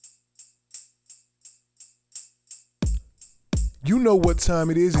You know what time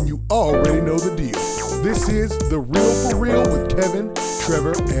it is and you already know the deal. This is The Real for Real with Kevin,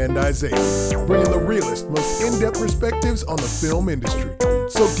 Trevor, and Isaiah, bringing the realest, most in-depth perspectives on the film industry.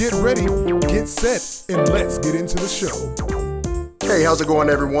 So get ready, get set, and let's get into the show. Hey, how's it going,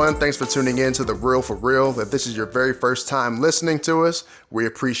 everyone? Thanks for tuning in to The Real for Real. If this is your very first time listening to us, we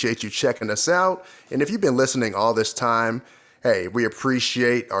appreciate you checking us out. And if you've been listening all this time, hey, we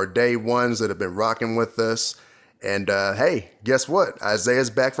appreciate our day ones that have been rocking with us. And hey, guess what? Isaiah's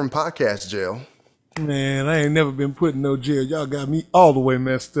back from podcast jail. Man, I ain't never been put in no jail. Y'all got me all the way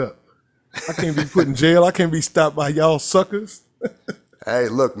messed up. I can't be put in jail. I can't be stopped by y'all suckers. Hey,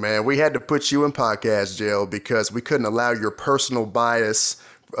 look, man, we had to put you in podcast jail because we couldn't allow your personal bias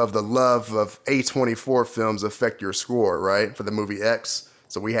of the love of A24 films affect your score, right? For the movie X.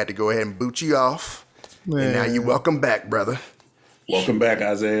 So we had to go ahead and boot you off. Man. And now you welcome back, brother. Welcome back,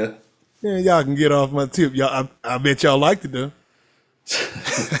 Isaiah. Yeah, y'all can get off my tip. Y'all, I bet y'all liked it, though.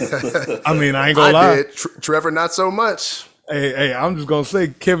 I mean, I ain't gonna lie. I did. Trevor, not so much. Hey, I'm just gonna say,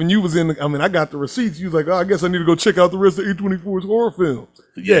 Kevin, you was in. I got the receipts. You was like, oh, I guess I need to go check out the rest of A24's horror films.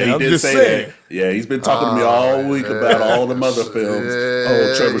 Yeah, he did say that. Yeah, he's been talking to me all week about all the other films.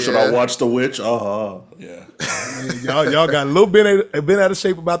 Yeah, Trevor, should I watch The Witch? Yeah. y'all got a little bit out of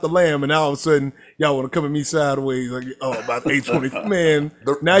shape about The Lamb, and now all of a sudden y'all want to come at me sideways like, about A24. Man,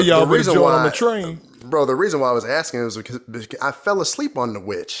 now y'all ready to join on the train. Bro, the reason why I was asking was because I fell asleep on The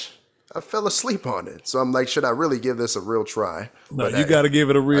Witch. I fell asleep on it. So I'm like, should I really give this a real try? No, you got to give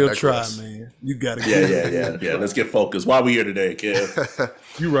it a real try, man. You got to give it. Yeah. Let's get focused. Why we here today, kid?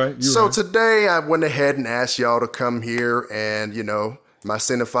 You're right. Today I went ahead and asked y'all to come here and, my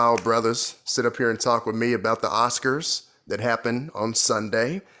cinephile brothers sit up here and talk with me about the Oscars that happened on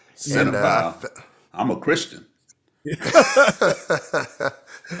Sunday. Cinephile? I'm a Christian. All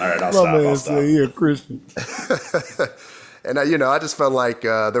right, I'll stop. You're a Christian. And, I just felt like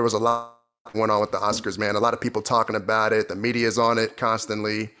there was a lot going on with the Oscars, man. A lot of people talking about it. The media's on it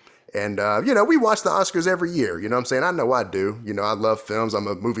constantly. And, we watch the Oscars every year. You know what I'm saying? I know I do. I love films. I'm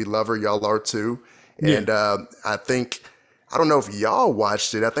a movie lover. Y'all are too. And I don't know if y'all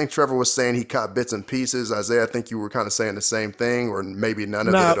watched it. I think Trevor was saying he caught bits and pieces. Isaiah, I think you were kind of saying the same thing, or maybe none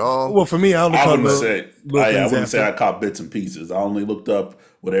of it at all. Well, for me, I wouldn't say I caught bits and pieces. I only looked up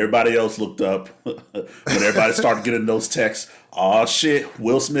what everybody else looked up when everybody started getting those texts. Oh shit,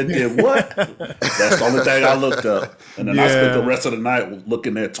 Will Smith did what? That's the only thing I looked up, and then I spent the rest of the night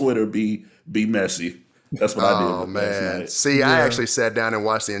looking at Twitter be messy. That's what I did. Oh man, see, I actually sat down and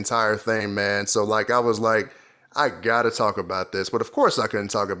watched the entire thing, man. So I was like, I gotta talk about this, but of course I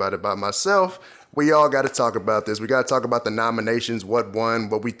couldn't talk about it by myself. We all got to talk about this. We got to talk about the nominations, what won,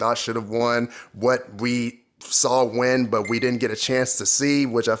 what we thought should have won, what we saw win, but we didn't get a chance to see,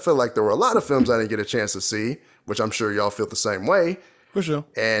 which I feel like there were a lot of films I didn't get a chance to see, which I'm sure y'all feel the same way. For sure.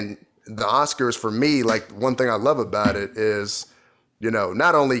 And the Oscars, for me, one thing I love about it is,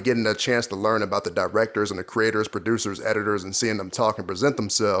 not only getting a chance to learn about the directors and the creators, producers, editors, and seeing them talk and present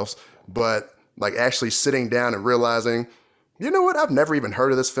themselves, but actually sitting down and realizing, you know what, I've never even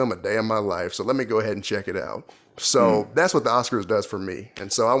heard of this film a day in my life, so let me go ahead and check it out. So that's what the Oscars does for me.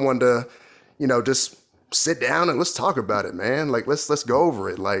 And so I wanted to, just sit down and let's talk about it, man. Let's go over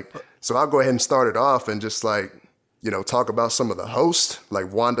it. So I'll go ahead and start it off and just talk about some of the hosts,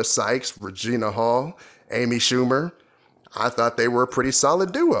 like Wanda Sykes, Regina Hall, Amy Schumer. I thought they were a pretty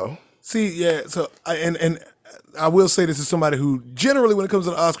solid duo. See, yeah. So I will say this is somebody who generally, when it comes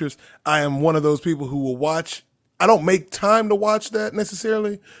to the Oscars, I am one of those people who will watch. I don't make time to watch that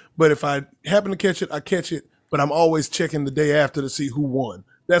necessarily, but if I happen to catch it, I catch it. But I'm always checking the day after to see who won.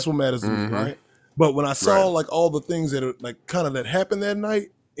 That's what matters to me, right? But when I saw all the things that are that happened that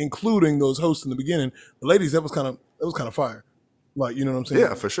night, including those hosts in the beginning, the ladies, that was kind of fire. You know what I'm saying?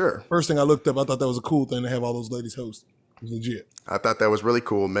 Yeah, for sure. First thing I looked up, I thought that was a cool thing to have all those ladies host. It was legit. I thought that was really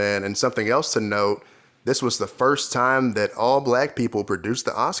cool, man. And something else to note, this was the first time that all black people produced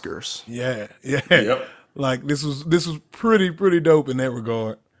the Oscars. Yeah. Yep. This was pretty dope in that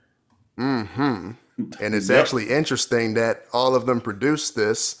regard. Mm-hmm. And it's actually interesting that all of them produced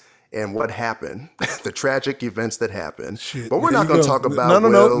this. And what happened, the tragic events that happened. Shit, but we're not going to talk about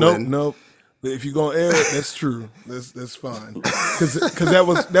No. If you're going to air it, that's true. That's fine. Because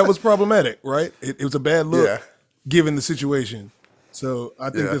that was problematic, right? It was a bad look given the situation. So I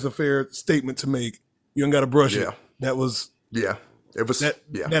think there's a fair statement to make. You ain't got to brush it. That was... Yeah. It was...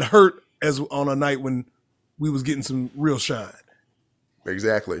 That hurt as on a night when we was getting some real shine.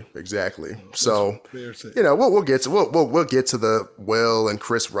 Exactly. So, fair say. we'll get to we'll get to the Will and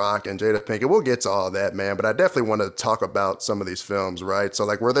Chris Rock and Jada Pinkett. We'll get to all that, man. But I definitely want to talk about some of these films, right? So,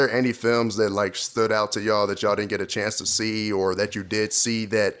 like, were there any films that like stood out to y'all that y'all didn't get a chance to see, or that you did see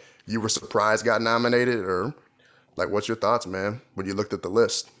that you were surprised got nominated, or like, what's your thoughts, man, when you looked at the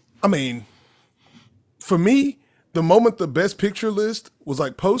list? I mean, for me, the moment the Best Picture list was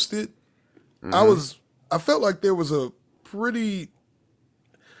like posted, I felt like there was a pretty.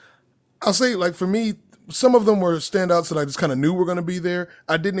 I'll say, like, for me, some of them were standouts that I just kind of knew were going to be there.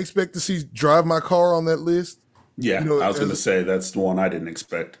 I didn't expect to see Drive My Car on that list. Yeah, I was going to say that's the one I didn't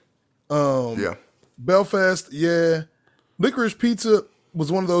expect. Yeah. Belfast, yeah. Licorice Pizza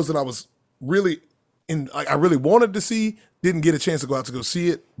was one of those that I was really I really wanted to see. Didn't get a chance to go out to go see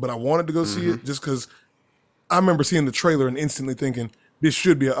it, but I wanted to go see it just because I remember seeing the trailer and instantly thinking this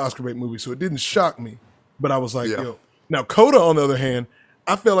should be an Oscar bait movie. So it didn't shock me, but I was like, yo. Now Coda, on the other hand,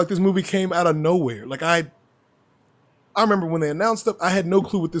 I felt like this movie came out of nowhere. Like I remember when they announced it, I had no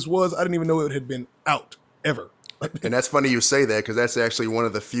clue what this was. I didn't even know it had been out ever. And that's funny you say that, because that's actually one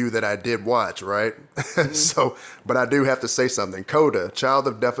of the few that I did watch, right? So, but I do have to say something. Coda, Child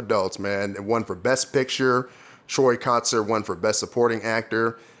of Deaf Adults, man, it won for Best Picture. Troy Kotsur won for Best Supporting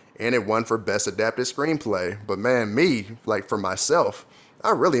Actor, and it won for Best Adapted Screenplay. But man, like for myself,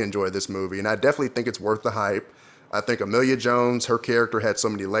 I really enjoyed this movie, and I definitely think it's worth the hype. I think Amelia Jones, her character had so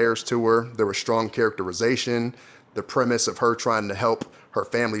many layers to her. There was strong characterization. The premise of her trying to help her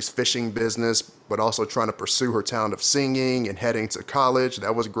family's fishing business, but also trying to pursue her talent of singing and heading to college.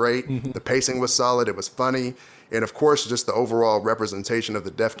 That was great. The pacing was solid. It was funny. And of course, just the overall representation of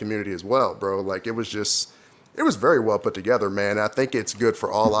the deaf community as well, bro. Like, it was very well put together, man. I think it's good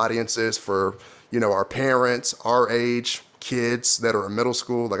for all audiences, for, our parents, our age, kids that are in middle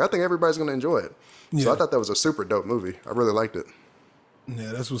school. Like, I think everybody's going to enjoy it. Yeah. So I thought that was a super dope movie. I really liked it.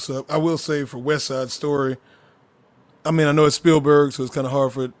 Yeah, that's what's up. I will say for West Side Story, I mean, I know it's Spielberg, so it's kind of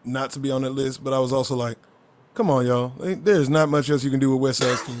hard for it not to be on that list, but I was also like, come on, y'all. There's not much else you can do with West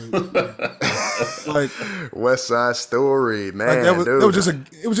Side Story. Like West Side Story, man. Like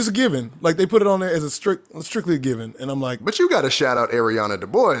it was just a given. Like, they put it on there as strictly a given. And I'm like, but you got to shout out Ariana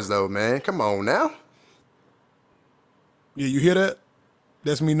DeBois, though, man. Come on now. Yeah, you hear that?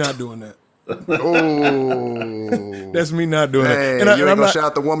 That's me not doing that. Oh, that's me not doing it. And you ain't gonna shout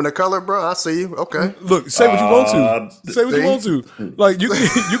out the woman of color, bro. I see you. Okay, look, say what you want to. Say what you want to. Like, you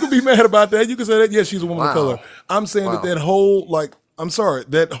can be mad about that. You can say that. Yeah, she's a woman of color. I'm saying that whole, like, I'm sorry,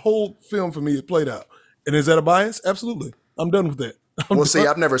 that whole film for me is played out. And is that a bias? Absolutely. I'm done with that. See,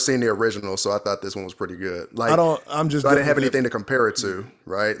 I've never seen the original, so I thought this one was pretty good. Like, I didn't have anything to compare it to,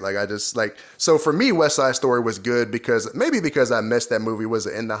 right? Like, so for me, West Side Story was good because I missed that movie was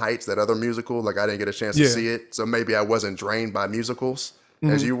In the Heights, that other musical. Like, I didn't get a chance to see it, so maybe I wasn't drained by musicals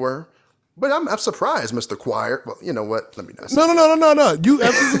as you were. But I'm surprised, Mr. Choir. Well, you know what? Let me not say No. You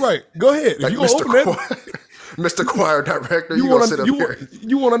absolutely right. Go ahead. Like, Mr. Choir director, you want to sit up here.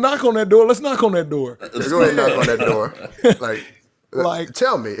 You want to knock on that door? Let's knock on that door. Go ahead and knock on that door. Like,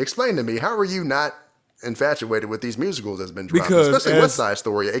 tell me, explain to me, how are you not infatuated with these musicals that's been dropped? Especially West Side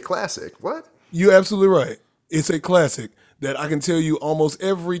Story, a classic. What? You're absolutely right. It's a classic that I can tell you almost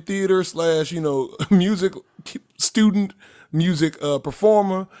every theater / music student, music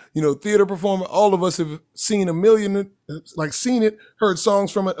performer, theater performer, all of us have seen heard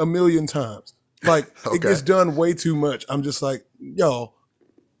songs from it a million times. Like, okay. It gets done way too much. I'm just like, y'all,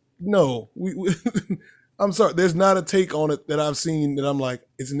 no, I'm sorry. There's not a take on it that I've seen that I'm like,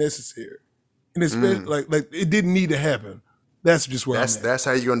 it's necessary. And it's like it didn't need to happen. That's just where I'm at. That's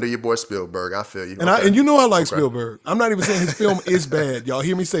how you're going to do your boy Spielberg. I feel you. And I like Spielberg. I'm not even saying his film is bad. Y'all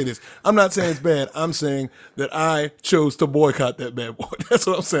hear me say this. I'm not saying it's bad. I'm saying that I chose to boycott that bad boy. That's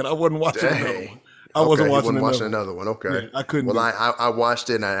what I'm saying. I wasn't watching another one. I wasn't watching another one. Okay. Yeah, I couldn't. Well, I watched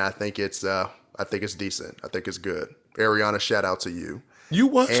it, and I think it's decent. I think it's good. Ariana, shout out to you. You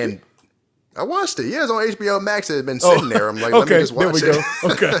watched it? I watched it. Yeah, it's on HBO Max. It had been sitting there. I'm like, let me just watch it.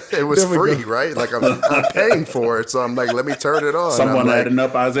 Okay. It was free, right? Like, I'm paying for it. So I'm like, let me turn it on. Someone adding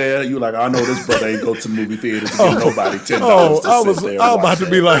up, Isaiah. You like, I know this brother ain't go to movie theaters to give nobody $10 I was about to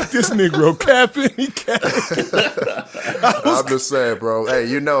be like, this Negro capping. He capping. I'm just saying, bro. Hey,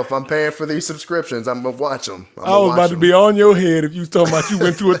 if I'm paying for these subscriptions, I'm going to watch them. I was about to be on your head if you was talking about you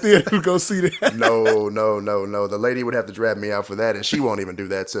went to a theater to go see that. No. The lady would have to drag me out for that, and she won't even do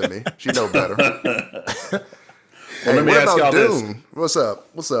that to me. She know better. Well, let me ask y'all Dune? This. What's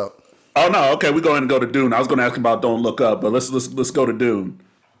up? Oh no, okay, we're going to go to Dune. I was going to ask about Don't Look Up, but let's go to Dune.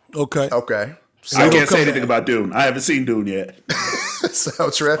 Okay. So I can't say anything about Dune. I haven't seen Dune yet.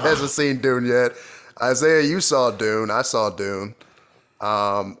 So Trev hasn't seen Dune yet. Isaiah, you saw Dune. I saw Dune.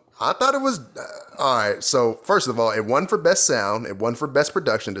 I thought it was all right. So first of all, it won for best sound, it won for best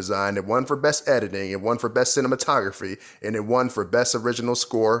production design, it won for best editing, it won for best cinematography, and it won for best original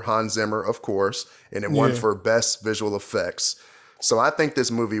score, Hans Zimmer, of course, and it won for best visual effects. So I think this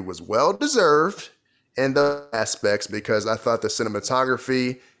movie was well deserved in the aspects because I thought the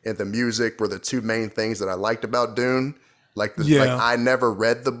cinematography and the music were the two main things that I liked about Dune. Like I never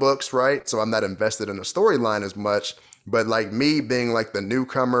read the books, right? So I'm not invested in the storyline as much. But like me being like the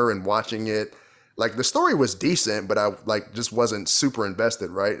newcomer and watching it, like the story was decent, but I like just wasn't super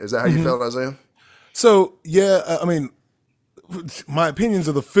invested, right? Is that how you felt, Isaiah? So yeah, I mean, my opinions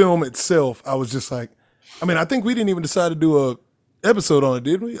of the film itself, I was just like, I mean, I think we didn't even decide to do a episode on it,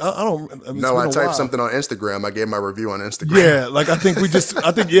 did we? I don't. I mean, no, I typed something on Instagram. I gave my review on Instagram. Yeah, like I think we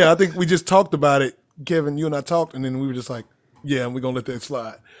just talked about it. Kevin, you and I talked, and then we were just like, yeah, we're gonna let that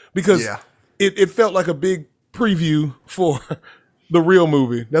slide because it felt like a big preview for the real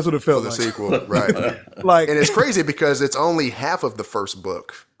movie. That's what it felt for the like. sequel, right? Like, and it's crazy because it's only half of the first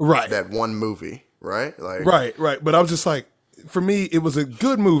book, right? That one movie, right? Like, right. But I was just like, for me, it was a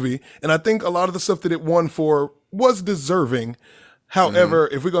good movie, and I think a lot of the stuff that it won for was deserving. However,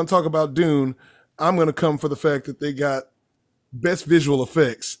 if we're gonna talk about Dune, I'm gonna come for the fact that they got best visual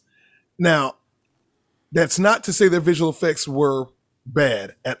effects. Now, that's not to say their visual effects were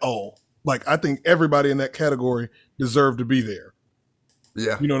bad at all. Like, I think everybody in that category deserved to be there.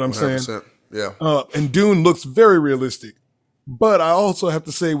 Yeah. You know what I'm 100%. saying? Yeah. And Dune looks very realistic. But I also have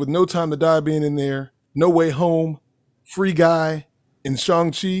to say, with No Time to Die being in there, No Way Home, Free Guy, and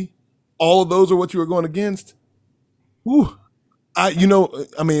Shang-Chi, all of those are what you were going against. Whew.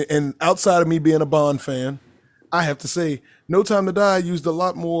 And outside of me being a Bond fan, I have to say, No Time to Die used a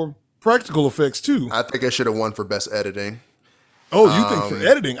lot more practical effects too. I think it should have won for best editing. Oh, you think for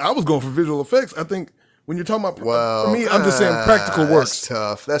editing? I was going for visual effects. I think when you're talking about, for me, I'm just saying practical works.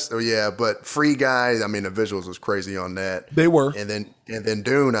 That's tough. But Free Guy, I mean, the visuals was crazy on that. They were. And then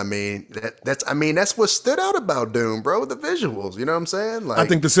Dune, I mean, that's what stood out about Dune, bro. The visuals, you know what I'm saying? Like, I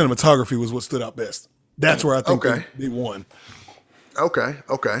think the cinematography was what stood out best. That's where I think they won. Okay.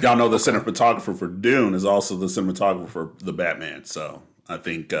 Y'all know the cinematographer for Dune is also the cinematographer for the Batman, so I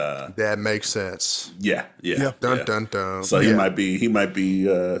think that makes sense. Yeah. Dun dun. So he might be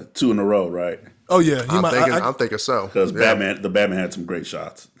 2 in a row, right? Oh yeah, I'm thinking so. Because the Batman had some great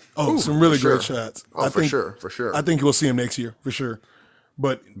shots. Oh, some really great shots. For sure. I think we'll see him next year for sure.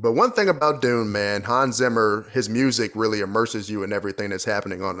 But one thing about Dune, man, Hans Zimmer, his music really immerses you in everything that's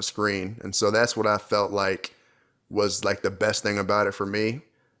happening on the screen, and so that's what I felt like was like the best thing about it for me.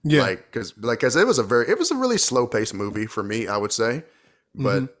 Yeah, because it was a really slow paced movie for me, I would say,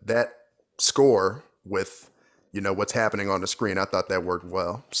 but that score with what's happening on the screen, I thought that worked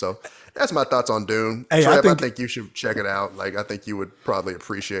well. So that's my thoughts on Dune. Hey, Trev, I think you should check it out. Like, I think you would probably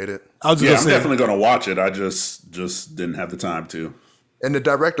appreciate it. I'm definitely going to watch it. I just didn't have the time to. And the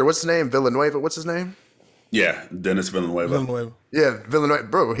director, what's his name? Villanueva. What's his name? Yeah, Dennis Villeneuve. Yeah, Villeneuve.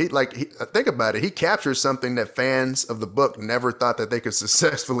 Bro, think about it. He captures something that fans of the book never thought that they could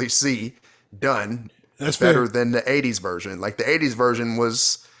successfully see done. That's better fair. Than the 80s version. Like, the 80s version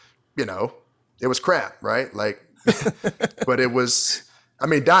was, it was crap, right? Like, but it was, I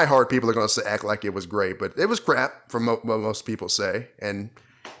mean, diehard people are going to act like it was great, but it was crap from what most people say. And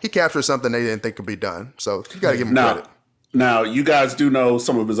he captured something they didn't think could be done. So you got to give him credit. Now, you guys do know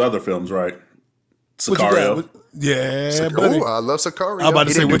some of his other films, right? Sicario. Yeah, buddy. I love Sicario. I'm about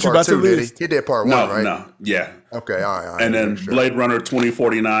to say, what you about to list? He did part 1, right? No, yeah. Okay, all right. And then Blade Runner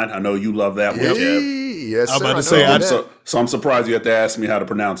 2049. I know you love that one, Kev. Yes, I'm about to say, so I'm surprised you have to ask me how to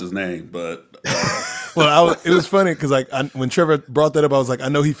pronounce his name, but... Well, it was funny because when Trevor brought that up, I was like, I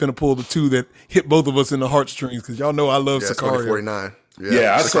know he finna pull the two that hit both of us in the heartstrings because y'all know I love Sicario. 2049.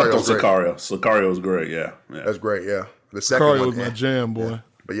 Yeah, I slept on Sicario. Sicario was great, yeah. That's great, yeah. The second Sicario one was my jam, boy. Yeah.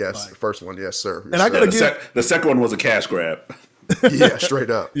 But yes, the first one, yes, sir. And I gotta the second one was a cash grab. Yeah, straight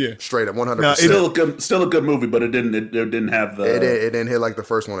up. Yeah, straight up, 100%. Now, still a good movie, but it didn't have the. It didn't hit like the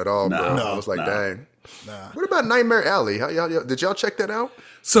first one at all, bro. I was like, dang. What about Nightmare Alley? Did y'all check that out?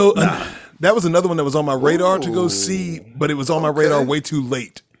 So that was another one that was on my radar to go see, but it was on my radar way too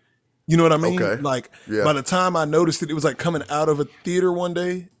late. You know what I mean? Okay. Like by the time I noticed it was like coming out of a theater one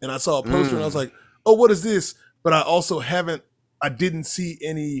day, and I saw a poster, and I was like, "Oh, what is this?" But I also I didn't see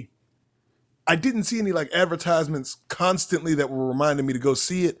any like advertisements constantly that were reminding me to go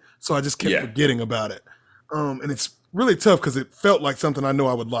see it. So I just kept forgetting about it. And it's really tough because it felt like something I know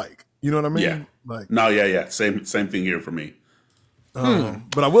I would like. You know what I mean? Yeah. No, yeah. Same thing here for me.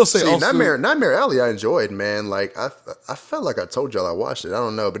 But I will say See, also, Nightmare Alley I enjoyed, man. Like I felt like I told y'all I watched it. I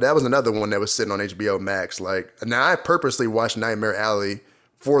don't know, but that was another one that was sitting on HBO Max. Like now I purposely watched Nightmare Alley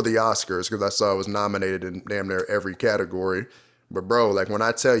for the Oscars because I saw it was nominated in damn near every category. But bro, like when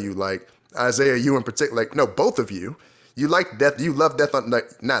I tell you, like Isaiah, you in particular, like no, both of you, you like Death, you love Death on,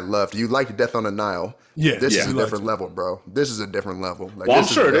 like not loved, you like Death on the Nile. Yeah, this is yeah. a different level, bro. This is a different level. Like, Well, I'm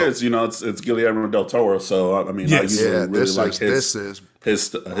this sure it dope. is. You know, it's Guillermo del Toro, so I mean, I Yes. usually Yeah, really this like is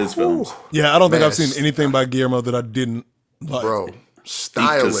his films. yeah, I don't think Man, I've seen anything by Guillermo that I didn't like. bro,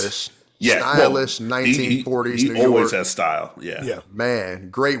 stylish, Yeah, stylish, well, 1940s he New always York. has style. Yeah, Yeah. Man,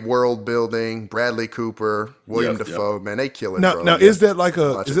 great world building. Bradley Cooper, William Yep, Dafoe. Man, they kill it, Now, bro. now Yeah. is that like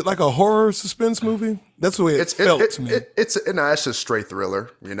a Watch is it like a horror suspense movie? That's the way it felt to me. It's it's just straight thriller.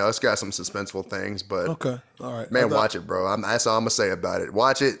 You know, it's got some suspenseful things, but Okay, all right. man, watch it, bro. That's all I'm gonna say about it.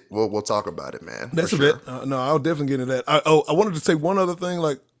 Watch it. We'll talk about it, man. That's for a sure. bit. No, I'll definitely get into that. I wanted to say one other thing,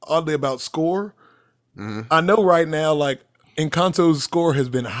 like oddly about score. I know right now, like Encanto's score has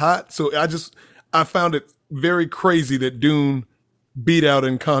been hot, so I found it very crazy that Dune beat out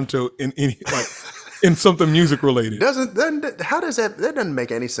Encanto in any like in something music related. How does that doesn't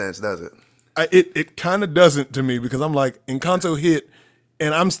make any sense, does it? It kind of doesn't to me because I'm like Encanto hit,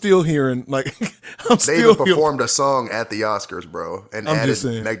 and I'm still hearing like I'm They still even performed a song at the Oscars, bro, and I'm added just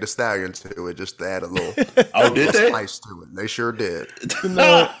saying. Meg Thee Stallion to it just to add a little Oh, did they? spice to it. They sure did.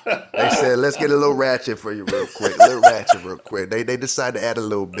 No, They said, "Let's get a little ratchet for you, real quick. A little ratchet, real quick." They decided to add a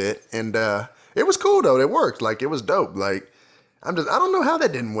little bit, and it was cool though. It worked. Like it was dope. Like I don't know how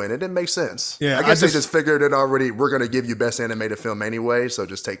that didn't win. It didn't make sense. Yeah, I guess I they just figured it already. We're gonna give you best animated film anyway, so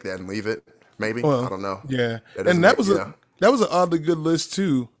just take that and leave it. Maybe I don't know. Yeah, That and doesn't that make- was yeah. that was an oddly good list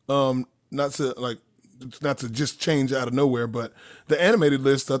too. Not to just change out of nowhere, but the animated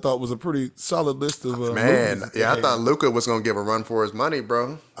list I thought was a pretty solid list of Man, movies that yeah, they I had. thought Luca was gonna give a run for his money,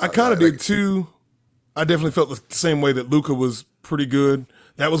 bro. I kind of did too. I definitely felt the same way that Luca was pretty good.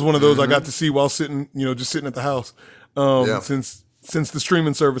 That was one of those I got to see while sitting, just sitting at the house. Yeah. Since the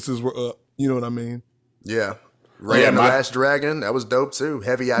streaming services were up, you know what I mean? Yeah, Ray Yeah, and the my- Last Dragon. That was dope too.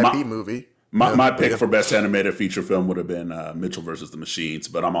 Heavy IP movie. My pick for best animated feature film would have been Mitchell versus the Machines,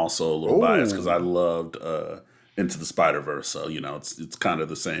 but I'm also a little biased because I loved Into the Spider-Verse. So it's kind of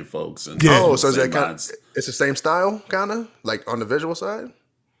the same folks. And Yeah. Oh, so is same that kind minds. it's the same style, kind of like on the visual side?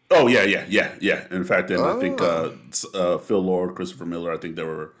 Oh yeah. In fact, I think Phil Lord, Christopher Miller, I think they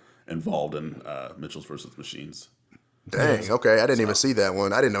were involved in Mitchell's versus Machines. Dang. Okay, I didn't even see that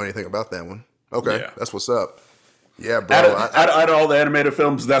one. I didn't know anything about that one. Okay, Yeah. that's what's up. Yeah, bro. Out of all the animated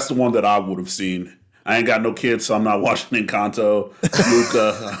films, that's the one that I would have seen. I ain't got no kids, so I'm not watching Encanto.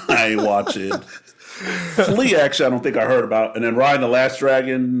 Luca, I ain't watching. Flea, actually, I don't think I heard about. And then Ryan the Last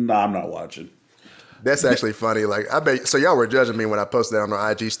Dragon, nah, I'm not watching. That's actually funny. Like I bet. So y'all were judging me when I posted that on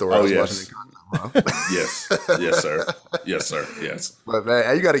our IG story. I was yes. watching Encanto, huh? Yes, sir. Yes. But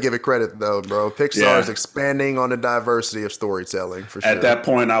man, you got to give it credit though, bro. Pixar Yeah. is expanding on the diversity of storytelling for sure. At that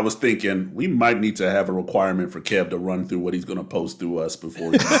point, I was thinking we might need to have a requirement for Kev to run through what he's going to post through us before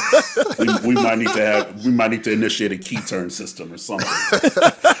we might need to initiate a key turn system or something.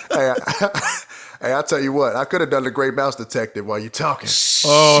 Hey, I'll tell you what. I could have done the Great Mouse Detective while you talking.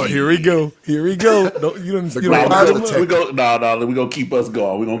 Oh, here we go. Don't, you didn't, you Great don't Mouse fire them up? Detective. We're gonna keep us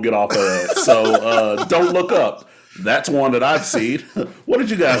going. We're gonna get off of that. So Don't Look Up. That's one that I've seen. What did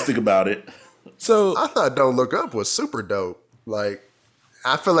you guys think about it? So I thought Don't Look Up was super dope. Like,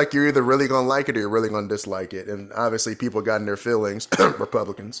 I feel like you're either really gonna like it or you're really gonna dislike it. And obviously, people got in their feelings.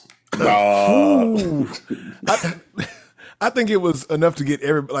 Republicans. I think it was enough to get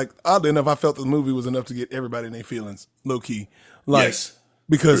everybody. Like oddly enough, I felt the movie was enough to get everybody in their feelings, low key. Like Yes,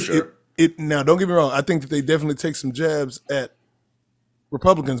 because for sure. it now don't get me wrong. I think that they definitely take some jabs at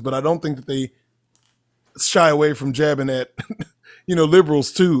Republicans, but I don't think that they shy away from jabbing at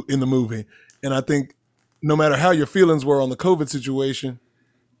liberals too in the movie. And I think no matter how your feelings were on the COVID situation,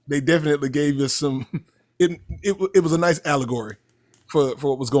 they definitely gave us some. It was a nice allegory for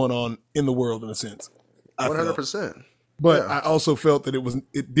what was going on in the world in a sense. I felt. 100%. But Yeah. I also felt that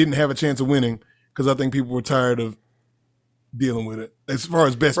it didn't have a chance of winning because I think people were tired of dealing with it. As far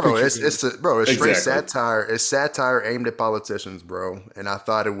as best Bro, picture, it's straight Exactly. satire. It's satire aimed at politicians, bro. And I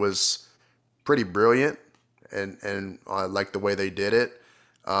thought it was pretty brilliant, and I like the way they did it.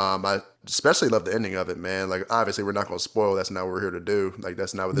 I especially love the ending of it, man. Like, obviously, we're not going to spoil. That's not what we're here to do. Like,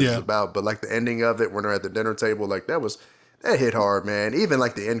 that's not what this is about. But like the ending of it when they're at the dinner table, like that hit hard, man. Even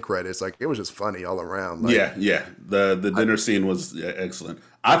like the end credits, like it was just funny all around. Like, Yeah. The dinner scene was excellent.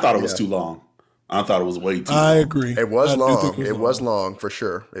 I thought it was too long. I thought it was way too long. I agree. It was I do long. think It was long for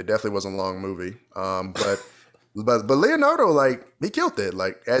sure. It definitely was a long movie. But but Leonardo, like, he killed it,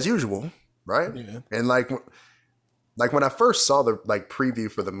 like, as usual, right? Yeah. And like when I first saw the like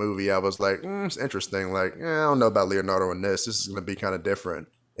preview for the movie, I was like, it's interesting. Like, I don't know about Leonardo in this. This is going to be kind of different.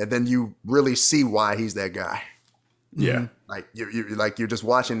 And then you really see why he's that guy. Yeah. Like you're just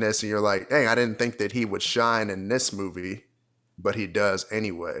watching this and you're like, dang, I didn't think that he would shine in this movie, but he does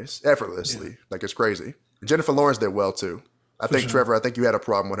anyways, effortlessly. Yeah. Like, it's crazy. Jennifer Lawrence did well too. I think Trevor, I think you had a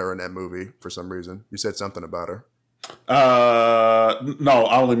problem with her in that movie for some reason. You said something about her. No,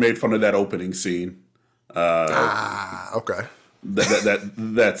 I only made fun of that opening scene. Okay.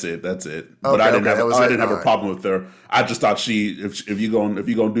 That's it. That's it. Okay, But I didn't okay, I didn't have a problem with her. I just thought if you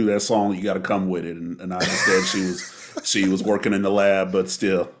gonna do that song, you got to come with it. And I understand she was working in the lab, but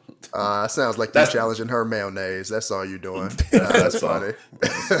still. Sounds like you're challenging her mayonnaise. That's all you're doing. That's funny.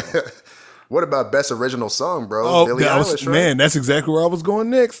 What about best original song, bro? Oh, Billie Eilish, right? Man, that's exactly where I was going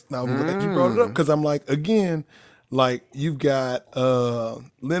next. I'm glad you brought it up because I'm like, again, like you've got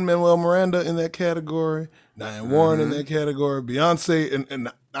Lin-Manuel Miranda in that category, Diane Warren in that category, Beyonce, and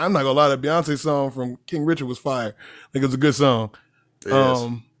I'm not gonna lie, that Beyonce song from King Richard was fire. I think it was a good song.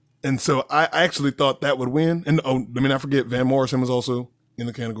 And so I actually thought that would win. And let me not forget, Van Morrison was also in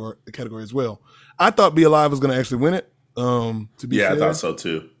the category as well. I thought Be Alive was gonna actually win it. To be fair. I thought so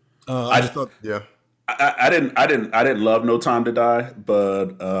too. I just thought, yeah. I didn't love No Time to Die,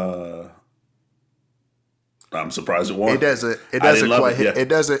 but I'm surprised it won. It doesn't quite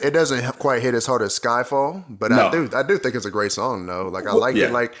hit as hard as Skyfall, but no. I do think it's a great song though. Like, I like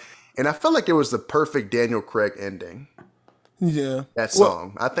it, like, and I felt like it was the perfect Daniel Craig ending. Yeah, that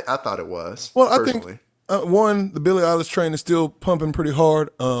song. I thought it was. Well, personally. I think one, the Billie Eilish train is still pumping pretty hard.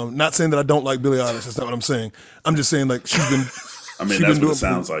 Not saying that I don't like Billie Eilish. That's not what I'm saying. I'm just saying, like, she's been. I mean, that's what it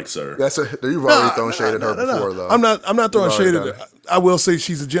sounds like, sir. You've already thrown shade at her before, though. I'm not throwing shade at her. I will say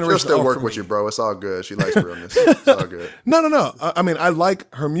she's a generation. She'll still work with you, bro. It's all good. She likes realness. It's all good. No. I mean, I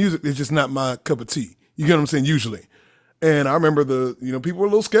like her music. It's just not my cup of tea. You get what I'm saying? Usually. And I remember people were a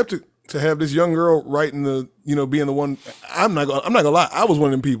little skeptic to have this young girl writing being the one. I'm not gonna lie. I was one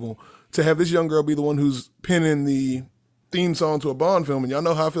of them people to have this young girl be the one who's penning the theme song to a Bond film, and y'all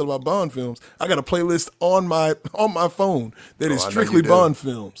know how I feel about Bond films. I got a playlist on my phone that is strictly Bond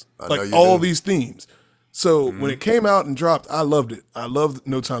films, like all these themes. So when it came out and dropped, I loved it. I loved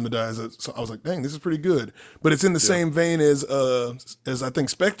No Time to Die. So I was like, dang, this is pretty good. But it's in the same vein as I think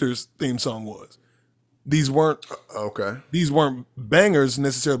Spectre's theme song was. These weren't bangers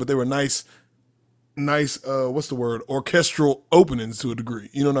necessarily, but they were nice. What's the word? Orchestral openings to a degree.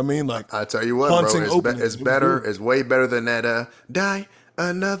 You know what I mean? Like, I tell you what, bro, it's better. It's way better than that. Die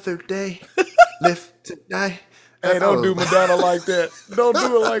another day, live to die. Hey, don't do Madonna like that. Don't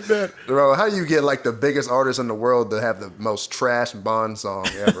do it like that. Bro, how you get like the biggest artist in the world to have the most trash Bond song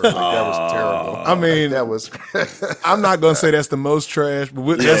ever? Like, that was terrible. I mean, that was. I'm not gonna say that's the most trash,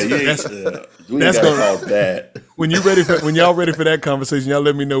 but that's gonna call that. When y'all ready for that conversation, y'all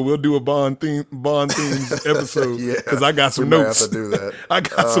let me know. We'll do a Bond themes episode because I got some notes. Have to do that. I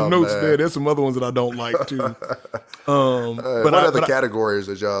got some notes there. There's some other ones that I don't like too. What other categories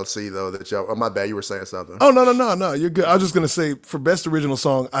did y'all see though? That y'all? Oh, my bad. You were saying something. Oh no. You're good. I was just gonna say for best original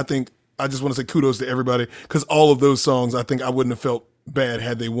song, I think I just want to say kudos to everybody because all of those songs, I think I wouldn't have felt bad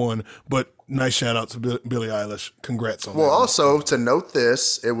had they won. But nice shout out to Billie Eilish. Congrats on that. Well, also to note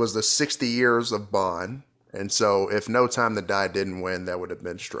this, it was the 60 years of Bond. And so if No Time to Die didn't win, that would have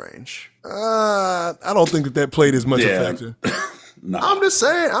been strange. I don't think that played as much a factor. No. I'm just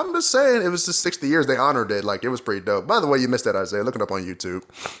saying it was just 60 years. They honored it. Like, it was pretty dope. By the way, you missed that, Isaiah. Look it up on YouTube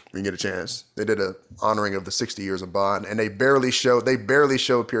when you get a chance. They did a honoring of the 60 years of Bond, and they barely showed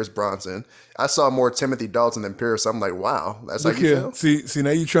Pierce Brosnan. I saw more Timothy Dalton than Pierce. I'm like, wow, that's how you feel? See, now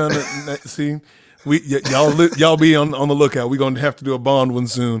you trying to see. Y'all be on the lookout. We're gonna have to do a Bond one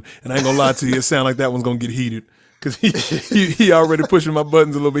soon, and I ain't gonna lie to you. It sound like that one's gonna get heated because he already pushing my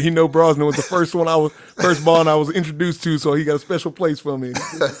buttons a little bit. He know Brosnan was the first Bond I was introduced to, so he got a special place for me.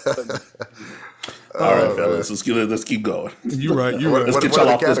 All right, fellas, let's keep going. You're right. Let's get y'all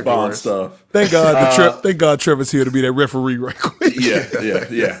off this Bond stuff. Thank God Trevor's here to be that referee right quick.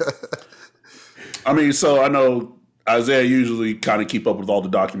 Yeah. I mean, so I know Isaiah usually kind of keep up with all the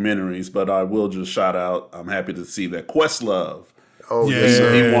documentaries, but I will just shout out. I'm happy to see that Questlove. Oh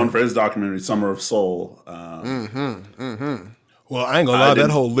yeah, he won for his documentary "Summer of Soul." Well, I ain't gonna lie. That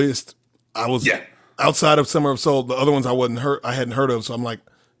whole list, I was outside of Summer of Soul. The other ones I hadn't heard of. So I'm like,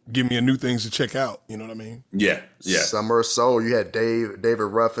 give me a new things to check out. You know what I mean? Yeah. Summer of Soul. You had David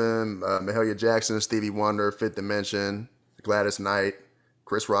Ruffin, Mahalia Jackson, Stevie Wonder, Fifth Dimension, Gladys Knight,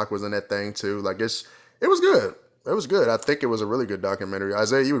 Chris Rock was in that thing too. Like, it was good. It was good. I think it was a really good documentary.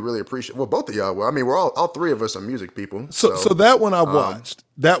 Isaiah, you would really appreciate. Well, both of y'all. Well, I mean, we're all three of us are music people. So that one I watched.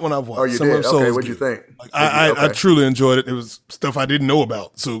 That one I've watched. Oh, you did? Okay, what'd you think? Like, I truly enjoyed it. It was stuff I didn't know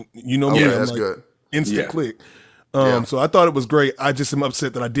about. So me, that's like, good. Instant click. So I thought it was great. I just am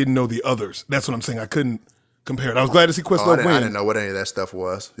upset that I didn't know the others. That's what I'm saying. I couldn't compare it. I was glad to see Questlove win. I didn't know what any of that stuff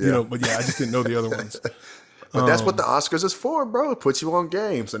was. Yeah. But I just didn't know the other ones. But that's what the Oscars is for, bro. It puts you on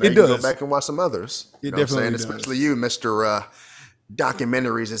games. And then you can go back and watch some others. It definitely does. Especially you, Mr.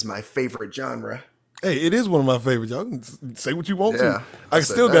 Documentaries is my favorite genre. Hey, it is one of my favorites. Y'all can say what you want to. I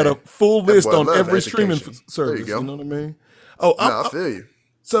said, still got a full list on every streaming service. There you go. You know what I mean? I feel you.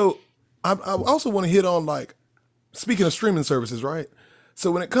 So I also want to hit on, like, speaking of streaming services, right?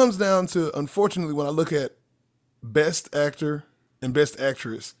 So when it comes down to, unfortunately, when I look at Best Actor and Best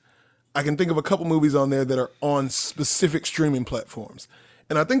Actress, I can think of a couple movies on there that are on specific streaming platforms.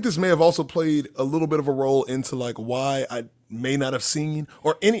 And I think this may have also played a little bit of a role into, like, why I may not have seen,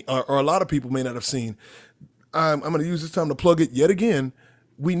 or a lot of people may not have seen. I'm going to use this time to plug it yet again.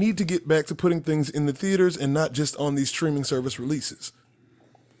 We need to get back to putting things in the theaters and not just on these streaming service releases.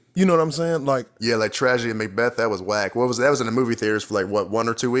 You know what I'm saying? Like, yeah, like Tragedy of Macbeth, that was whack. What was that? Was in the movie theaters for like what, 1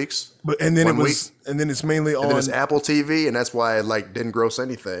 or 2 weeks? And then it's mainly on. And then it's Apple TV, and that's why it like didn't gross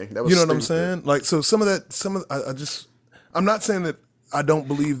anything. That was you know what I'm saying? Like, so I'm not saying that I don't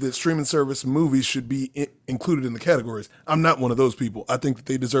believe that streaming service movies should be included in the categories. I'm not one of those people. I think that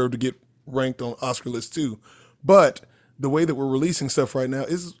they deserve to get ranked on Oscar lists too. But the way that we're releasing stuff right now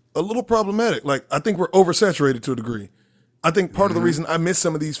is a little problematic. Like, I think we're oversaturated to a degree. I think part of the reason I missed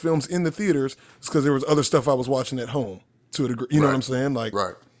some of these films in the theaters is because there was other stuff I was watching at home to a degree. You know what I'm saying? Like,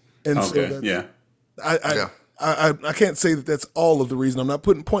 right. And I can't say that that's all of the reason. I'm not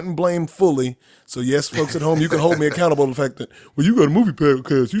pointing blame fully. So yes, folks at home, you can hold me accountable to the fact that, well, you got a movie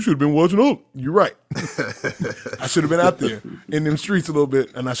podcast. You should have been watching all. You're right. I should have been out there in them streets a little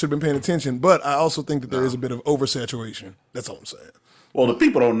bit, and I should have been paying attention. But I also think that there is a bit of oversaturation. That's all I'm saying. Well, the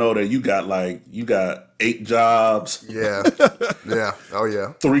people don't know that you got 8 jobs. Yeah. Yeah. Oh,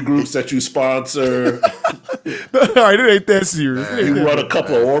 yeah. 3 groups that you sponsor. All right, it ain't that serious. You run a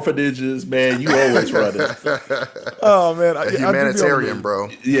couple of orphanages, man. You always run it. Oh, man. Humanitarian, bro.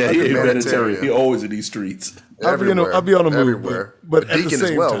 Yeah, he's humanitarian. He always in these streets. I'll be on the move. Everywhere. But deacon at the same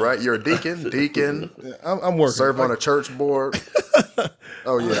as well, time, right? You're a deacon. Yeah, I'm working. Serve on a church board.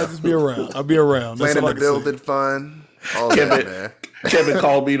 Oh, yeah. I'll just be around. I'll be around. Planning the building fund. All that, man. Kevin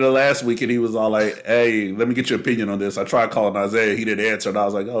called me the last week and he was all like, hey, let me get your opinion on this. I tried calling Isaiah. He didn't answer. And I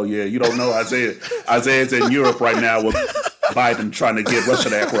was like, oh, yeah, you don't know Isaiah. Isaiah's in Europe right now with Biden trying to get Russia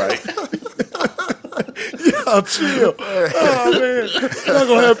to act right. Y'all chill. Oh, man. You're not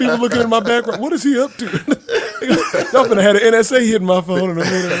going to have people looking in my background. What is he up to? Y'all going to have an NSA hitting my phone in a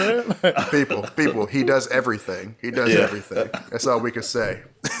minute, man. People, he does everything. He does everything. That's all we can say.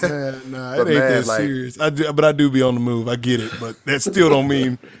 Man, nah, it ain't that serious. But I do be on the move. I get it. But that still don't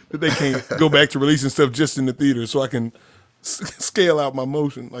mean that they can't go back to releasing stuff just in the theater so I can scale out my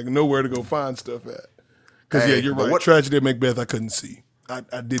motion, like know where to go find stuff at. Because, you're right. Tragedy of Macbeth, I couldn't see.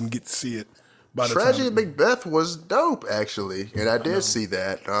 I didn't get to see it. Tragedy of Macbeth was dope, actually. And I did see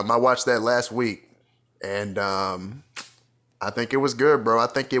that. I watched that last week. And I think it was good, bro. I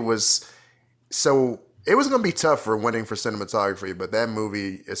think it was... So... It was going to be tough for winning for cinematography, but that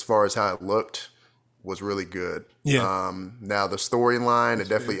movie, as far as how it looked, was really good. Yeah. Now, the storyline, it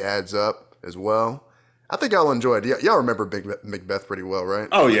definitely adds up as well. I think y'all enjoy it. Y'all remember Macbeth pretty well, right?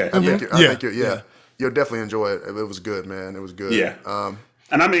 Oh, yeah. I think you'll definitely enjoy it. It was good, man. It was good. Yeah.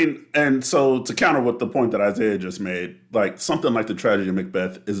 And I mean, and so to counter with the point that Isaiah just made, like something like The Tragedy of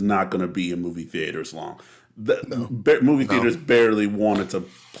Macbeth is not going to be in movie theaters long. Movie theaters barely wanted to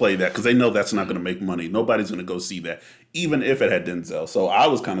play that because they know that's not going to make money. Nobody's going to go see that, even if it had Denzel. So I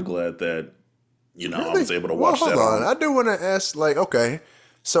was kind of glad that, I was able to watch that. Hold on. I do want to ask, like, okay,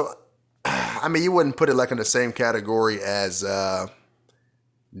 so, I mean, you wouldn't put it like in the same category as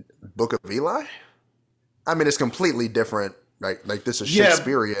Book of Eli? I mean, it's completely different. Like this is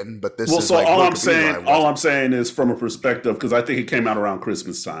Shakespearean, but this is like all I'm saying is from a perspective, because I think it came out around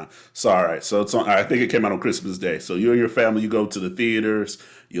Christmas time. So all right, so I think it came out on Christmas Day. So you and your family, you go to the theaters,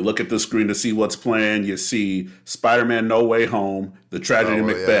 you look at the screen to see what's playing. You see Spider-Man: No Way Home, The Tragedy of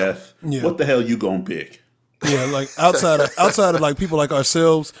Macbeth. Yeah. What the hell you gonna pick? Yeah, like outside of like people like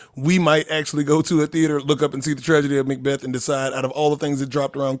ourselves, we might actually go to a theater, look up and see The Tragedy of Macbeth, and decide out of all the things that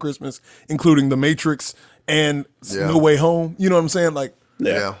dropped around Christmas, including The Matrix and No Way Home. You know what I'm saying? Like,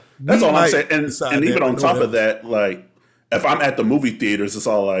 that's all I'm saying. And even on top of that, like, if I'm at the movie theaters, it's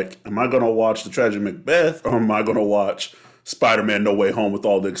all like, am I going to watch The Tragedy of Macbeth or am I going to watch Spider-Man No Way Home with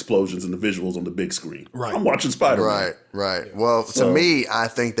all the explosions and the visuals on the big screen. Right. I'm watching Spider-Man. Right. Well, to me, I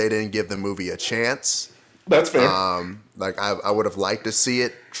think they didn't give the movie a chance. That's fair. Like I would have liked to see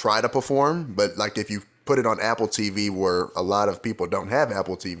it try to perform, but like if you put it on Apple TV where a lot of people don't have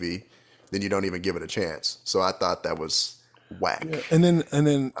Apple TV, then you don't even give it a chance. So I thought that was whack. Yeah. And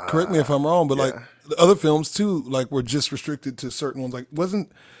then correct me if I'm wrong, but like the other films too, like were just restricted to certain ones. Like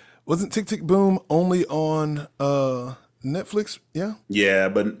wasn't Tick Tick Boom only on Netflix? Yeah. Yeah,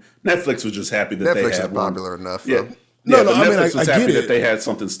 but Netflix was just happy that they Netflix had is popular enough. Yeah. Though. No, I mean, Netflix was I happy get that it. they had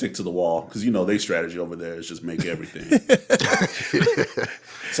something stick to the wall because their strategy over there is just make everything.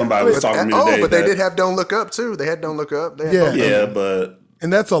 Somebody was talking to me today. But they did have Don't Look Up too. They had Don't Look Up. But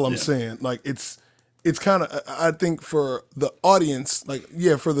and that's all I'm saying. Like it's kind of, I think for the audience, like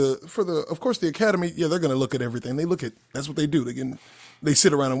for the of course the Academy, they're going to look at everything. That's what they do. They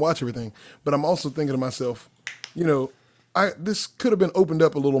sit around and watch everything. But I'm also thinking to myself, this could have been opened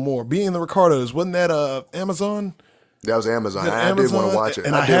up a little more. Being the Ricardos, wasn't that Amazon? That was Amazon. I did want to watch it.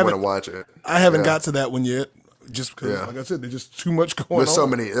 And I did want to watch it. I haven't got to that one yet, just because, like I said, there's just too much going on.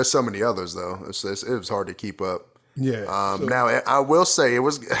 There's so many others though. It was hard to keep up. Yeah. Now I will say it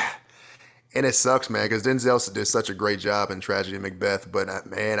was, and it sucks, man, because Denzel did such a great job in Tragedy of Macbeth. But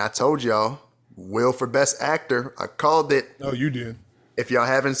man, I told y'all, Will for Best Actor. I called it. Oh, you did. If y'all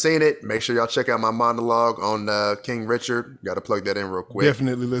haven't seen it, make sure y'all check out my monologue on King Richard. Got to plug that in real quick.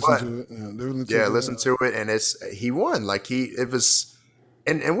 Definitely listen to it. Listen to it, and he won. Like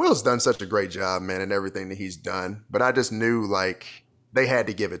and Will's done such a great job, man, in everything that he's done. But I just knew like they had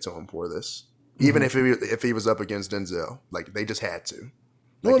to give it to him for this, even if he was up against Denzel. Like they just had to.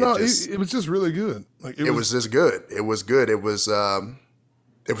 Like, it was just really good. Like it was just good. It was good. It was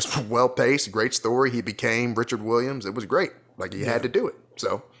well paced, great story. He became Richard Williams. It was great. Like he had to do it.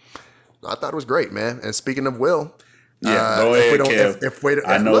 So I thought it was great, man. And speaking of Will, go ahead, Kev.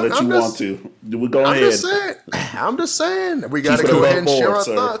 I know that you want to. We'll go ahead. I'm just saying. We got to go ahead and share our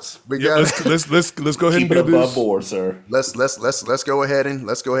thoughts. Let's go ahead and keep it do above this. board, sir. Let's go ahead and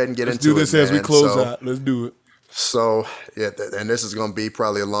get into it. Do this as we close out. Let's do it. So and this is going to be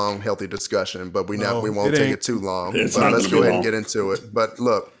probably a long, healthy discussion, but we won't take it too long. But let's go ahead and get into it. But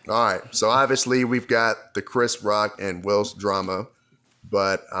look, all right. So obviously we've got the Chris Rock and Will's drama,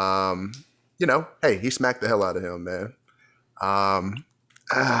 but hey, he smacked the hell out of him, man.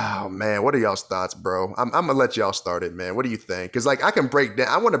 Oh man, what are y'all's thoughts, bro? I'm gonna let y'all start it, man. What do you think? Because like I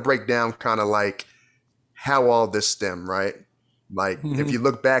want to break down kind of like how all this stemmed, right? Like if you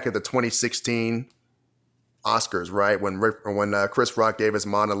look back at the 2016 Oscars, right? When Chris Rock gave his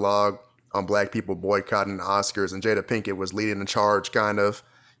monologue on Black people boycotting the Oscars, and Jada Pinkett was leading the charge, kind of,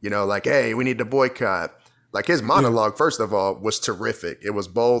 like, hey, we need to boycott. Like his monologue, first of all, was terrific. It was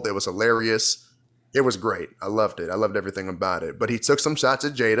bold. It was hilarious. It was great. I loved it. I loved everything about it. But he took some shots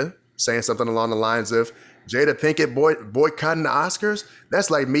at Jada, saying something along the lines of, Jada Pinkett boycotting the Oscars?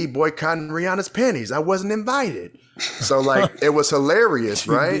 That's like me boycotting Rihanna's panties. I wasn't invited. So like it was hilarious,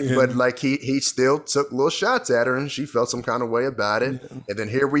 right? But like he still took little shots at her and she felt some kind of way about it. Yeah. And then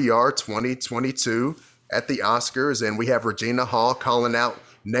here we are, 2022 at the Oscars, and we have Regina Hall calling out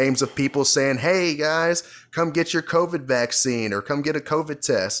names of people saying, hey guys, come get your COVID vaccine or come get a COVID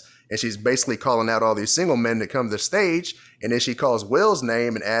test. And she's basically calling out all these single men that come to the stage. And then she calls Will's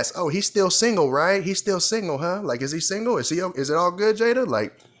name and asks, oh, he's still single, right? He's still single, huh? Like, is he single? Is it all good, Jada?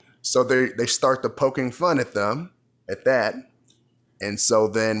 Like, so they start the poking fun at them at that. And so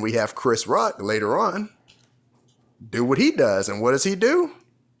then we have Chris Rock later on do what he does. And what does he do?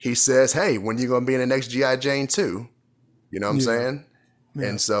 He says, hey, when you going to be in the next G.I. Jane 2? You know what I'm saying? Yeah.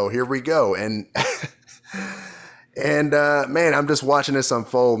 And so here we go. And man, I'm just watching this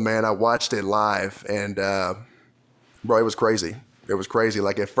unfold, man. I watched it live and bro, it was crazy. It was crazy.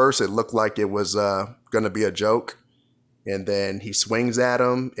 Like at first it looked like it was going to be a joke. And then he swings at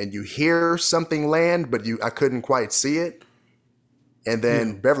him and you hear something land, but I couldn't quite see it. And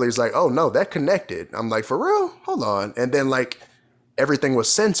then Beverly's like, oh no, that connected. I'm like, for real? Hold on. And then like everything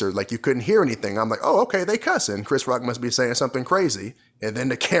was censored. Like you couldn't hear anything. I'm like, oh, okay, they cussing. Chris Rock must be saying something crazy. And then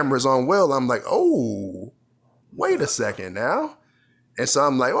the camera's on Will. I'm like, oh, wait a second now. And so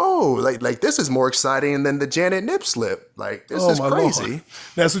I'm like, oh, like this is more exciting than the Janet Nip slip. Like this is crazy. Lord.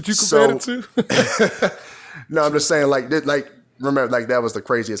 That's what you compared it to? No, I'm just saying remember, like that was the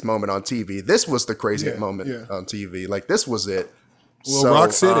craziest moment on TV. This was the craziest moment on TV. Like this was it. Well, so,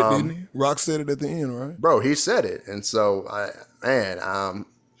 Rock said it, didn't he? Rock said it at the end, right? Bro, he said it. And so,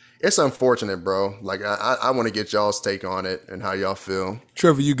 it's unfortunate, bro. Like, I want to get y'all's take on it and how y'all feel.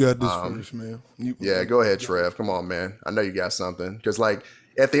 Trevor, you got this first, man. Go ahead, Trev. Come on, man. I know you got something. Because, like,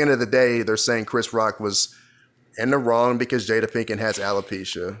 at the end of the day, they're saying Chris Rock was in the wrong because Jada Pinkett has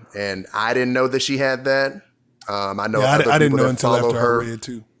alopecia, and I didn't know that she had that. I know Yeah, other I didn't people know that until follow after her. I read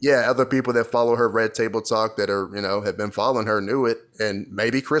too. Yeah, other people that follow her Red Table Talk that are, have been following her knew it, and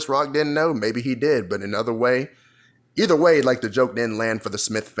maybe Chris Rock didn't know, maybe he did, but either way, like the joke didn't land for the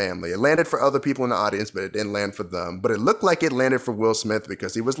Smith family. It landed for other people in the audience, but it didn't land for them. But it looked like it landed for Will Smith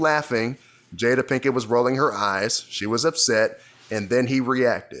because he was laughing. Jada Pinkett was rolling her eyes. She was upset, and then he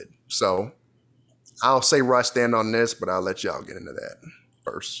reacted. So I'll say where I stand on this, but I'll let y'all get into that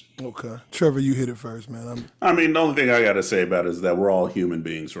first. Okay, Trevor, you hit it first, man. I mean, the only thing I got to say about it is that we're all human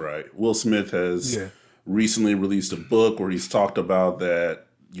beings, right? Will Smith has recently released a book where he's talked about that.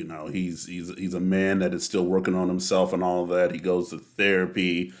 He's a man that is still working on himself and all of that. He goes to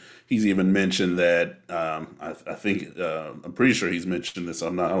therapy. He's even mentioned that. I think I'm pretty sure he's mentioned this. I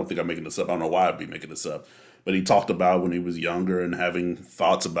don't think I'm making this up. I don't know why I'd be making this up. But he talked about when he was younger and having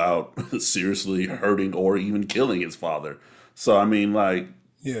thoughts about seriously hurting or even killing his father. So I mean, like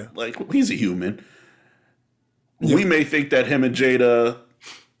he's a human. Yeah. We may think that him and Jada.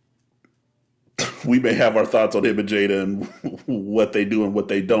 We may have our thoughts on him and Jada and what they do and what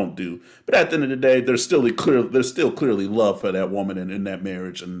they don't do, but at the end of the day, there's still clearly love for that woman and in that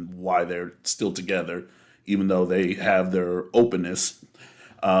marriage and why they're still together, even though they have their openness.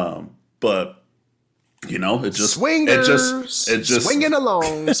 But it just swinging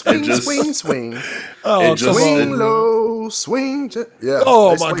along, swing. Oh, swing low, swing. Yeah.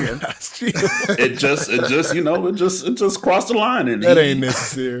 Oh my gosh. It just crossed the line, and that ain't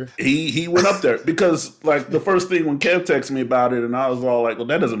necessary. He went up there because like the first thing when Kev texted me about it, and I was all like, well,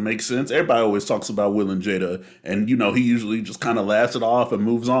 that doesn't make sense. Everybody always talks about Will and Jada, and he usually just kind of laughs it off and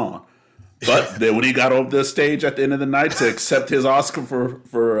moves on. But then when he got off the stage at the end of the night to accept his Oscar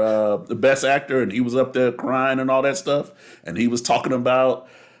for the best actor, and he was up there crying and all that stuff, and he was talking about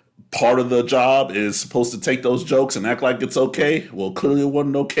part of the job is supposed to take those jokes and act like it's okay. Well, clearly it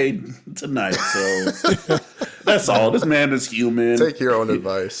wasn't okay tonight. So that's all. This man is human. Take your own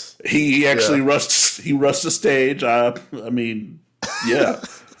advice. He actually rushed. He rushed the stage. I mean, yeah.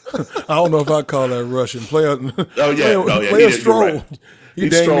 I don't know if I call that rushing. Play a stroll. Right. He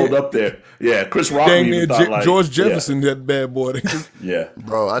strolled up there. Yeah, Chris Rock even thought George Jefferson, that bad boy. Yeah.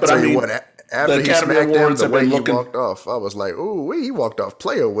 Bro, I tell you what, after he smacked him, the way he walked off, I was like, ooh, he walked off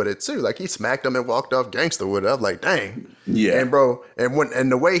player with it too. Like he smacked him and walked off gangster with it. I was like, dang. Yeah. And bro,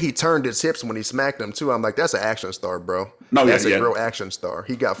 and the way he turned his hips when he smacked him too, I'm like, that's an action star, bro. No, that's a real action star.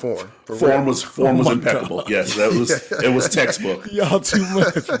 He got form. Form was impeccable. God. Yes, it was textbook. Y'all too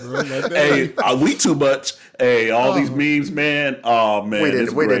much, bro. Like hey, we too much. Hey, all these memes, man. Oh man, we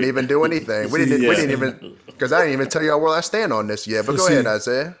didn't even do anything. We didn't even because I didn't even tell y'all where I stand on this yet. But go ahead,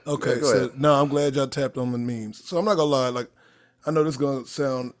 Isaiah. Okay, go ahead. No, I'm glad y'all tapped on the memes. So I'm not gonna lie, like I know this is gonna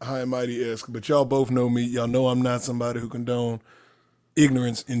sound high and mighty-esque, but y'all both know me. Y'all know I'm not somebody who condone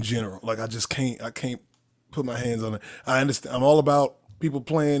ignorance in general. Like I can't put my hands on it. I understand. I'm all about people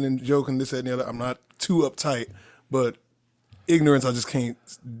playing and joking, this, that, and the other. I'm not too uptight, but ignorance I just can't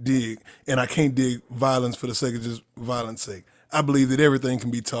dig. And I can't dig violence for the sake of just violence sake. I believe that everything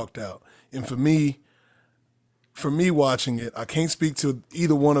can be talked out. And for me watching it, I can't speak to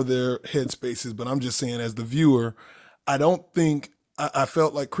either one of their headspaces, but I'm just saying as the viewer, I don't think I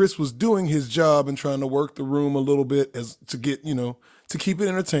felt like Chris was doing his job and trying to work the room a little bit as to get, to keep it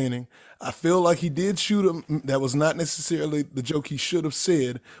entertaining. I feel like he did shoot him. That was not necessarily the joke he should have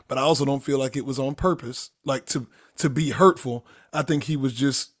said, but I also don't feel like it was on purpose, like to be hurtful. I think he was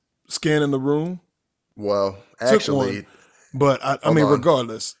just scanning the room. Well, actually, but I mean,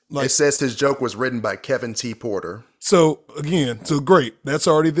 regardless, like it says his joke was written by Kevin T. Porter. So great. That's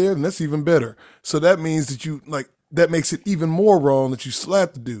already there, and that's even better. So that means that that makes it even more wrong that you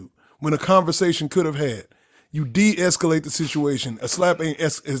slapped the dude when a conversation could have had. You de-escalate the situation. A slap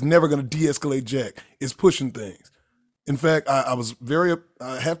is never going to de-escalate Jack. It's pushing things. In fact, I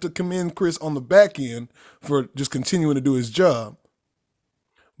have to commend Chris on the back end for just continuing to do his job.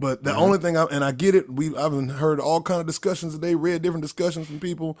 But the only thing, I get it, I've heard all kind of discussions today, read different discussions from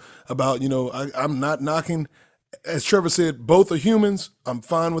people about, I'm not knocking, as Trevor said, both are humans. I'm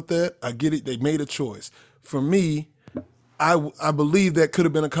fine with that. I get it. They made a choice. For me, I believe that could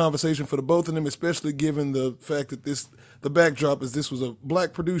have been a conversation for the both of them, especially given the fact that the backdrop is this was a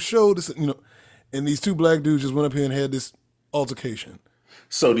black produced show, and these two black dudes just went up here and had this altercation.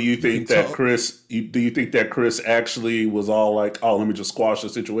 So do you think that Chris actually was all like, oh, let me just squash the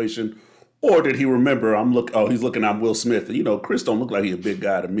situation? Or did he remember he's looking at Will Smith, and Chris don't look like he's a big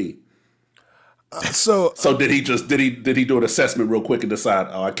guy to me. So did he do an assessment real quick and decide,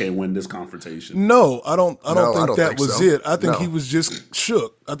 oh, I can't win this confrontation? No, I don't think that was so. it. I think he was just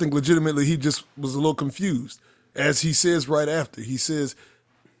shook. I think legitimately he just was a little confused as he says right after, he says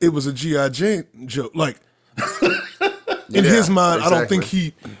it was a G.I. Jane joke. Like in his mind,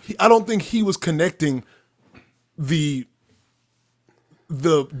 exactly. I don't think he was connecting the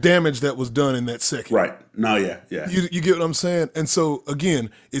damage that was done in that second. Right. No, yeah. You get what I'm saying? And so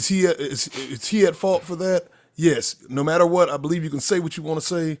again, is he at fault for that? Yes. No matter what, I believe you can say what you want to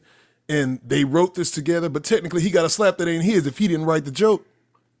say. And they wrote this together, but technically he got a slap that ain't his if he didn't write the joke.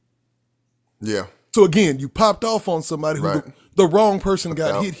 Yeah. So again, you popped off on somebody who the wrong person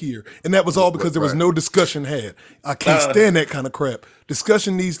got hit here. And that was all because there was no discussion had. I can't stand that kind of crap.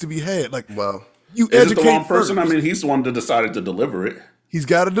 Discussion needs to be had. Like, you is educate it the wrong person? first. I mean, he's the one that decided to deliver it. He's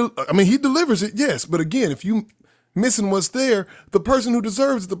got to do. I mean, he delivers it, yes. But again, if you missing what's there, the person who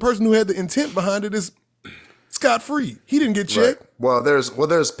deserves it, the person who had the intent behind it, is scot-free. He didn't get checked. Well,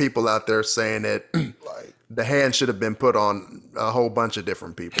 there's people out there saying that the hand should have been put on a whole bunch of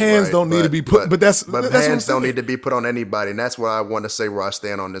different people. Hands don't need to be put, but that's hands don't need to be put on anybody, and that's what I want to say where I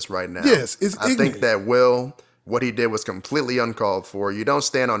stand on this right now. Yes, I think that what he did was completely uncalled for. You don't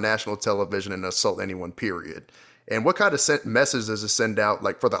stand on national television and assault anyone, period. And what kind of message does it send out,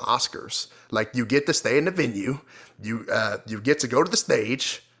 like for the Oscars? Like, you get to stay in the venue, you get to go to the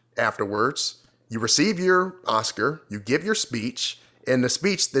stage afterwards, you receive your Oscar, you give your speech. In the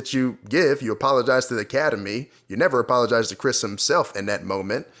speech that you give, you apologize to the Academy. You never apologize to Chris himself in that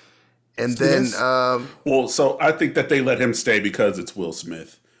moment. And then, so I think that they let him stay because it's Will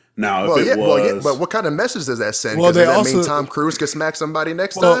Smith. Now, but what kind of message does that send? Does that mean Tom Cruise could smack somebody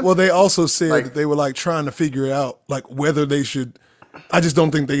next time? Well, they also said that they were like trying to figure out like whether they should. I just don't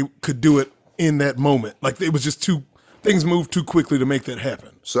think they could do it in that moment. Like, it was just things moved too quickly to make that happen.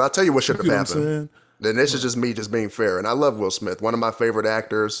 So I'll tell you what should have happened. Then this is just me just being fair. And I love Will Smith, one of my favorite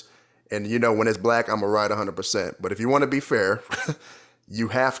actors. And, when it's black, I'm going to ride 100%. But if you want to be fair, you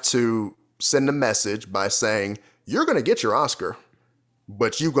have to send a message by saying, you're going to get your Oscar,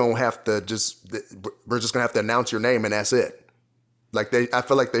 but you're going to have to we're just going to have to announce your name and that's it. Like, I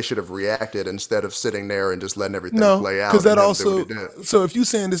feel like they should have reacted instead of sitting there and just letting everything play out. Because that also, so if you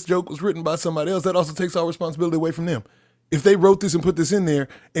saying this joke was written by somebody else, that also takes our responsibility away from them. If they wrote this and put this in there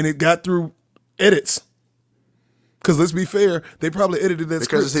and it got through edits, because let's be fair, they probably edited that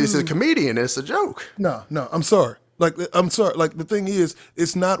because he's a comedian. It's a joke. No, I'm sorry. Like, the thing is,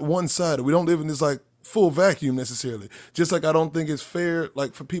 it's not one-sided. We don't live in this like full vacuum necessarily. Just like I don't think it's fair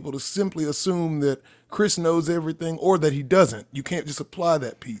like for people to simply assume that Chris knows everything or that he doesn't. You can't just apply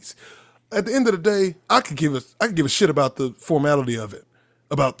that piece. At the end of the day, I could give a shit about the formality of it,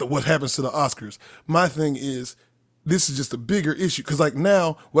 about what happens to the Oscars. My thing is, this is just a bigger issue. Because like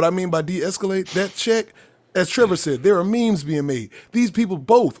now, what I mean by de-escalate, that check, as Trevor said, there are memes being made. These people,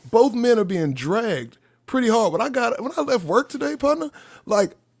 both men are being dragged pretty hard. When I left work today, partner,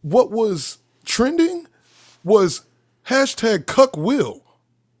 like what was trending was hashtag cuck Will.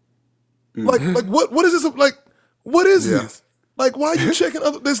 Like what is this? Like, what is this? Like, why are you checking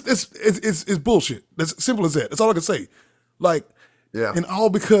other this? It's bullshit. That's simple as that. That's all I can say. Like, and all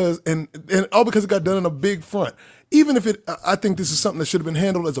because it got done in a big front. Even if I think this is something that should have been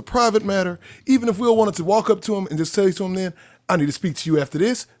handled as a private matter. Even if Will wanted to walk up to him and just say to him, then I need to speak to you after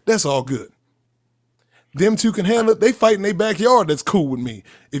this. That's all good. Them two can handle it. They fight in their backyard. That's cool with me.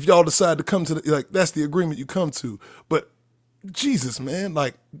 If y'all decide to come to that's the agreement you come to. But Jesus, man,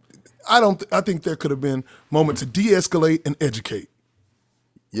 like I think there could have been moments to de-escalate and educate.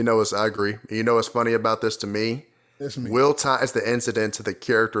 I agree. What's funny about this to me? Will ties the incident to the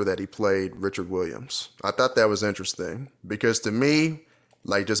character that he played, Richard Williams. I thought that was interesting because to me,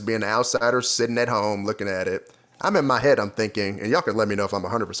 like just being an outsider sitting at home looking at it, I'm in my head, I'm thinking, and y'all can let me know if I'm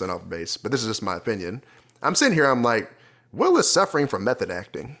 100% off base, but this is just my opinion. I'm sitting here, I'm like, Will is suffering from method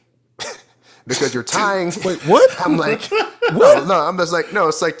acting. Because you're tying. Wait, what? I'm like, what? No, I'm just like, no,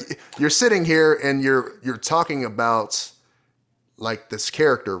 it's like you're sitting here and you're talking about like this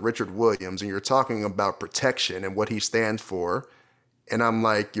character, Richard Williams, and you're talking about protection and what he stands for. And I'm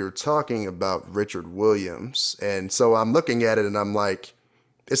like, you're talking about Richard Williams. And so I'm looking at it and I'm like,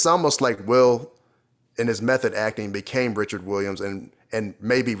 it's almost like Will in his method acting became Richard Williams and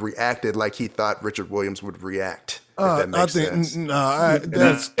maybe reacted like he thought Richard Williams would react. If that makes sense.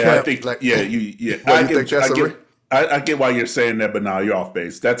 I get why you're saying that, but you're off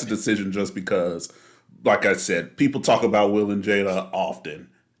base. That's a decision just because, like I said, people talk about Will and Jada often.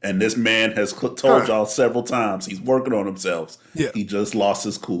 And this man has told y'all several times he's working on himself. Yeah. He just lost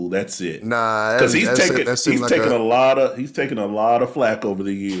his cool. That's it. Because he's taken a lot of flack over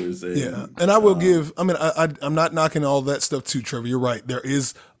the years. And I will give. I mean, I'm not knocking all that stuff too, Trevor. You're right. There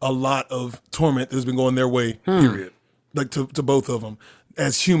is a lot of torment that's been going their way. Period. Like to both of them.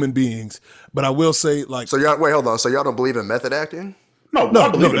 as human beings. But I will say, like, So y'all wait, hold on. So y'all don't believe in method acting? No, No, I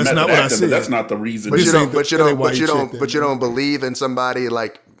believe in that's method not what I acting, said. but that's not the reason. But This you ain't don't. But you that ain't don't. why But you you check don't. that, But you man. don't believe in somebody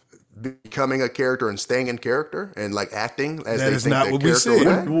like becoming a character and staying in character and like acting as That they is think not that what we character would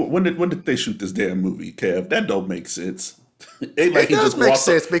said. act. when did they shoot this damn movie, Kev? That don't make sense. Ain't like It he does just make walked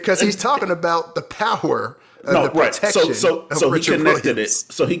sense up. because he's talking about the power and the No, right. So protection so of so he Richard connected Williams.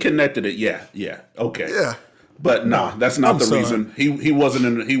 it. So he connected it. Yeah. Okay. Yeah. But nah, that's not I'm the sorry. reason. He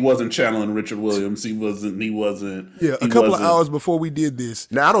wasn't channeling Richard Williams. He wasn't. Yeah, a couple of hours before we did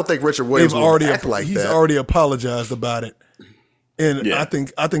this, Now I don't think Richard Williams would act like he's that. already apologized about it. And Yeah. I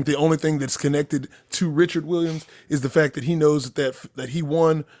think the only thing that's connected to Richard Williams is the fact that he knows that he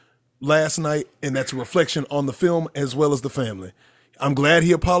won last night, and that's a reflection on the film as well as the family. I'm glad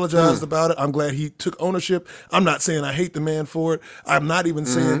he apologized about it. I'm glad he took ownership. I'm not saying I hate the man for it. I'm not even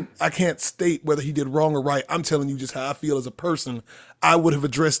saying I can't state whether he did wrong or right. I'm telling you just how I feel as a person. I would have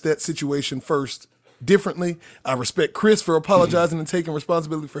addressed that situation first differently. I respect Chris for apologizing and taking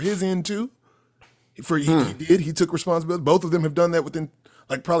responsibility for his end too. He took responsibility. Both of them have done that within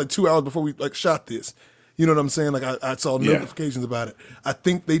like probably 2 hours before we like shot this. You know what I'm saying? Like I saw Yeah. notifications about it. I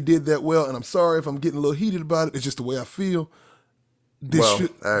think they did that well, and I'm sorry if I'm getting a little heated about it. It's just the way I feel.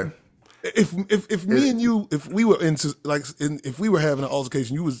 If me and you, if we were if we were having an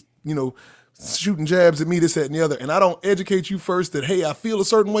altercation, you was shooting jabs at me, this, that, and the other, and I don't educate you first that hey, I feel a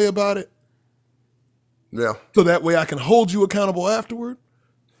certain way about it, Yeah. so that way I can hold you accountable afterward.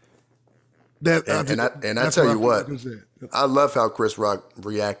 And I tell you what, I love how Chris Rock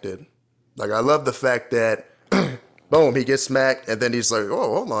reacted. Like I love the fact that boom, he gets smacked, and then he's like,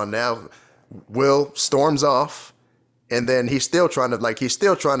 "Oh, hold on now." Will storms off, and then he's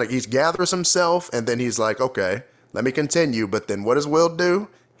he gathers himself, and then he's like, "Okay, let me continue." But then what does Will do?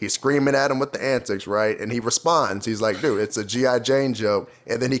 He's screaming at him with the antics, right? And he responds. He's like, "Dude, it's a G.I. Jane joke,"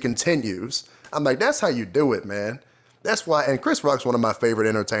 and then he continues. I'm like, "That's how you do it, man." That's why, and Chris Rock's one of my favorite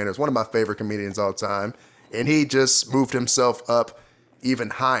entertainers, one of my favorite comedians all time, and he just moved himself up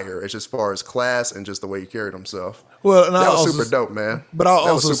even higher as far as class and just the way he carried himself. Well, and that I'll was super dope, man. But I'll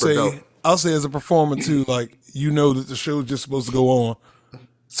That was also super say, dope. I'll say as a performer too, like that the show's just supposed to go on.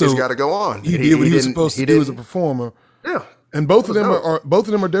 So He's got to go on. He did what he was supposed to do as a performer. Yeah, and both of them dope.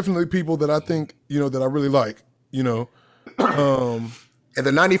 are definitely people that I think that I really like. And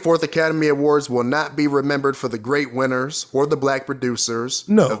the 94th Academy Awards will not be remembered for the great winners or the black producers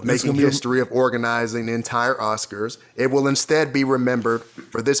of making history of organizing the entire Oscars. It will instead be remembered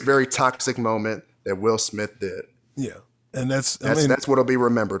for this very toxic moment that Will Smith did. Yeah. And that's what it'll be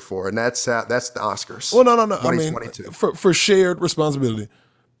remembered for. And that's the Oscars. Well, no. 2022. I mean, for shared responsibility.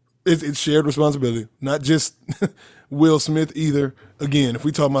 It's shared responsibility, not just Will Smith either. Again, if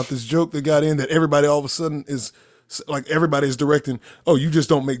we talk about this joke that got in that everybody all of a sudden is like everybody's directing, oh, you just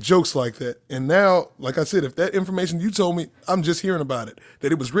don't make jokes like that. And now, like I said, if that information you told me, I'm just hearing about it,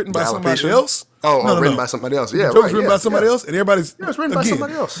 that it was written by somebody else. Written by somebody else. Yeah, the joke's written by somebody else, and everybody's it's written by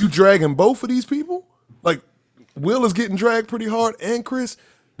somebody else. You dragging both of these people? Like Will is getting dragged pretty hard, and Chris,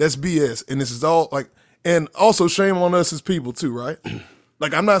 that's BS. And this is all like, and also shame on us as people too, right?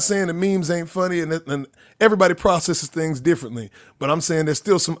 Like I'm not saying that memes ain't funny, and everybody processes things differently, but I'm saying there's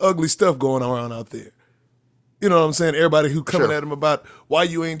still some ugly stuff going around out there. You know what I'm saying? Everybody who coming at him about why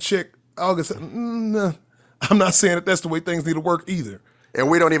you ain't checked August. Nah, I'm not saying that that's the way things need to work either. And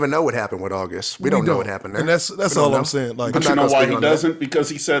we don't even know what happened with August. We don't know what happened there. And that's all I'm saying. Like, but you know why he doesn't? Because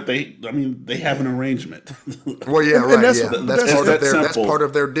he said they have an arrangement. Well, yeah, right. That's part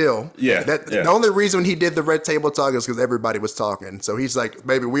of their deal. Yeah, The only reason he did the red table talk is because everybody was talking. So he's like,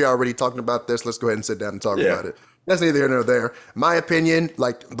 baby, we already talking about this. Let's go ahead and sit down and talk about it. That's neither here nor there. My opinion,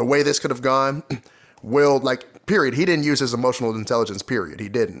 like the way this could have gone, Will, like, period. He didn't use his emotional intelligence, period. He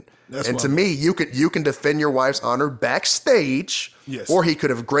didn't. And to me, you can defend your wife's honor backstage, or he could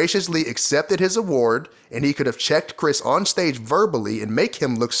have graciously accepted his award, and he could have checked Chris on stage verbally and make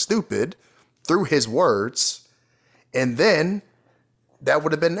him look stupid through his words, and then that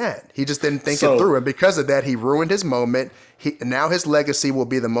would have been that. He just didn't think it through, and because of that, he ruined his moment. Now his legacy will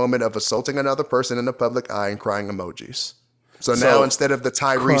be the moment of assaulting another person in the public eye and crying emojis. So now instead of the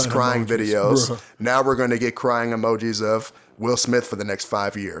Tyrese crying videos, now we're going to get crying emojis of Will Smith for the next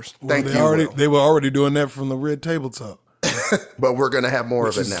 5 years. Thank you. They were already doing that from the red table talk. But we're going to have more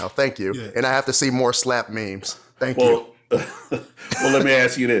of it now. Thank you. Yeah. And I have to see more slap memes. Thank you. Well, let me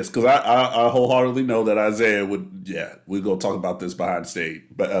ask you this, because I wholeheartedly know that Isaiah would, we're going to talk about this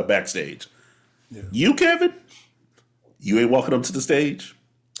backstage. Yeah. You, Kevin, you ain't walking up to the stage?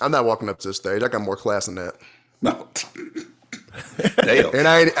 I'm not walking up to the stage. I got more class than that. No. Damn. And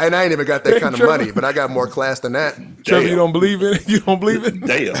I ain't even got that kind of money, but I got more class than that. Trevor, you don't believe it? You don't believe it?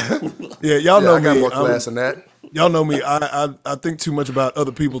 Damn. Yeah, y'all know I got me. more class than that. Y'all know me. I think too much about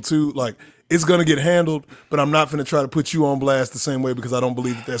other people too. Like, it's gonna get handled, but I'm not gonna try to put you on blast the same way because I don't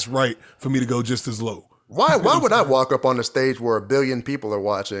believe that that's right for me to go just as low. Why would I walk up on the stage where 1 billion people are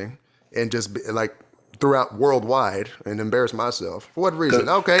watching and just be, like throughout worldwide and embarrass myself? For what reason?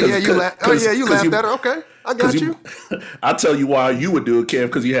 Okay, yeah, you laugh. Oh yeah, you laughed at her. Okay, I got you. I'll tell you why you would do it, Kev,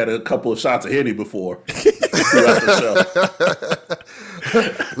 because you had a couple of shots of Henny before throughout the show.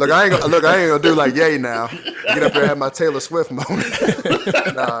 Look, I ain't gonna do like yay now. Get up there and have my Taylor Swift moment.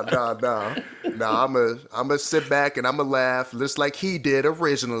 Nah. I'm gonna sit back and I'm gonna laugh just like he did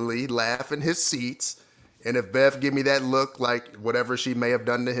originally, laugh in his seats. And if Beth give me that look like whatever she may have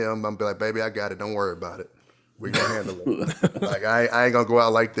done to him, I'm be like, baby, I got it. Don't worry about it. We gonna handle it. Like I ain't gonna go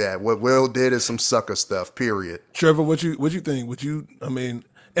out like that. What Will did is some sucker stuff. Period. Trevor, what you think? I mean,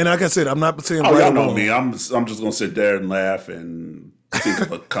 and like I said, I'm not saying Oh, right y'all or know wrong. me. I'm just gonna sit there and laugh and think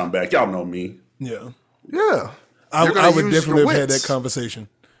of a comeback. Y'all know me. Yeah. Yeah. I would use definitely your have had wits. that conversation.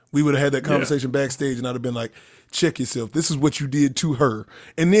 We would have had that conversation backstage, and I'd have been like, check yourself. This is what you did to her.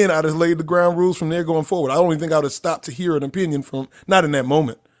 And then I'd have laid the ground rules from there going forward. I don't even think I would have stopped to hear an opinion from, not in that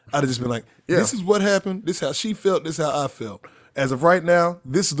moment. I'd have just been like, this is what happened. This is how she felt. This is how I felt. As of right now,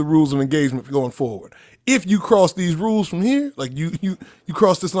 this is the rules of engagement going forward. If you cross these rules from here, like you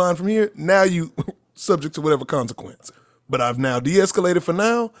cross this line from here, now you subject to whatever consequence. But I've now de-escalated for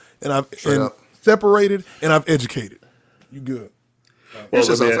now, and I've separated, and I've educated. You good. Well,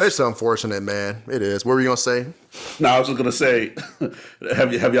 it's unfortunate, man. It is. What were you gonna say? No, I was just gonna say,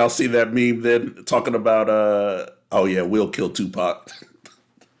 have y'all seen that meme then talking about Will killed Tupac?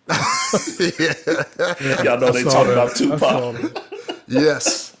 Y'all know they talk about Tupac.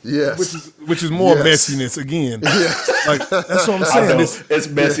 Yes. Which is more messiness again. Yes. Like that's what I'm saying. It's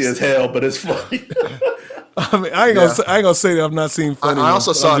messy as hell, but it's funny. I mean, I ain't gonna say that I've not seen funny. I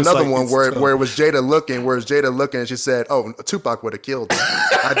also saw another one where tough. it was Jada looking, and she said, "Oh, Tupac would have killed him."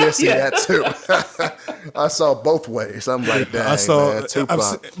 I did see that too. I saw both ways. I'm like, dang, man,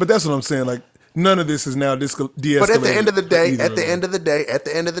 Tupac. But that's what I'm saying. Like, none of this is now de-escalated. But at the end of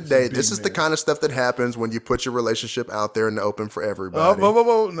the day, this is the kind of stuff that happens when you put your relationship out there in the open for everybody. No,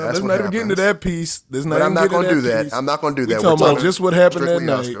 let's not even get into that piece. But I'm not going to do that. I'm not going to do that. We're talking about just what happened that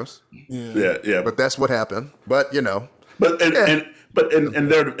night. Oscars. Yeah. But that's what happened. But you know. But in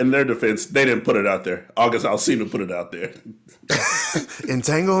their defense, they didn't put it out there. August Alsina put it out there.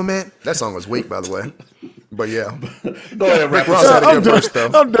 Entanglement? That song was weak, by the way. But yeah. Go ahead, Rick Ross had a good verse, though.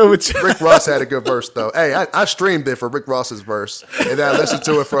 I'm done with you. Rick Ross had a good verse, though. Hey, I streamed it for Rick Ross's verse. And then I listened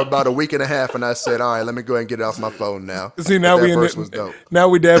to it for about a week and a half, and I said, all right, let me go ahead and get it off my phone now. See, now that verse was dope. Now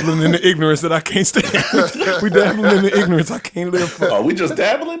we dabbling in the ignorance that I can't stand. We dabbling in the ignorance I can't live for. Oh, we just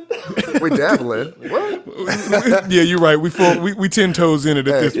dabbling? We dabbling? What? Yeah, you're right. We 10 toes in it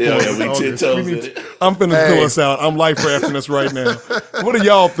at this point. Yeah, we 10 toes in it. I'm finna fill us out. I'm life rafting us right now. What do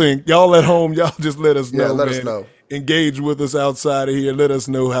y'all think? Y'all at home, y'all just let us know. Yeah, let man. us know. Engage with us outside of here. Let us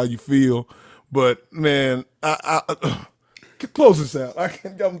know how you feel. But man, I close this out.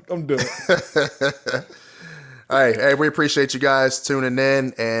 I'm done. Hey, we appreciate you guys tuning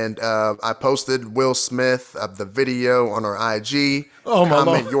in, and I posted Will Smith the video on our IG. Oh my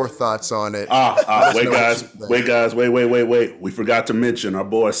Comment Lord. your thoughts on it. Wait, guys, wait. We forgot to mention our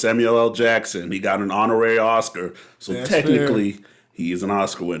boy Samuel L. Jackson. He got an honorary Oscar, so That's technically he is an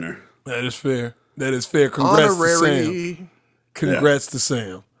Oscar winner. That is fair. Congrats to Sam. Congrats to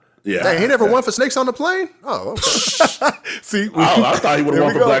Sam. Yeah, Dang, he never won for Snakes on the Plane? Oh, okay. See, I thought he would have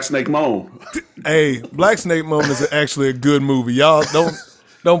won for go. Black Snake Moan. Hey, Black Snake Moan is actually a good movie. Y'all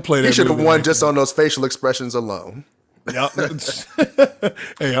don't play that. He should have movie. won just on those facial expressions alone. Y'all,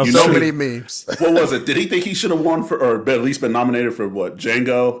 hey, I'm So sure. many memes. What was it? Did he think he should have won for, or at least been nominated for what,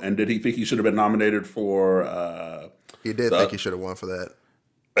 Django? And did he think he should have been nominated for? He did think he should have won for that.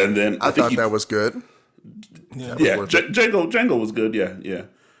 And then I thought that was good. Yeah, Django was good. Yeah.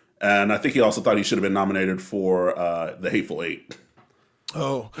 And I think he also thought he should have been nominated for The Hateful Eight.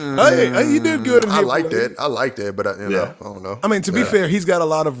 Oh, hey, he did good. I liked it, but I don't know. I mean, to be fair, he's got a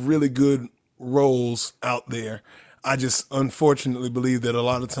lot of really good roles out there. I just unfortunately believe that a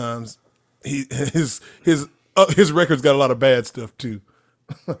lot of times his record's got a lot of bad stuff too.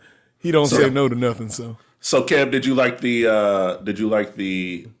 He don't say no to nothing. So Kev, did you like the?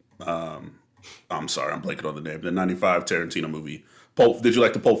 I'm sorry, I'm blanking on the name. The '95 Tarantino movie. Did you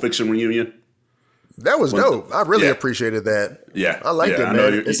like the Pulp Fiction reunion? That was dope. I really appreciated that. Yeah, I liked it, I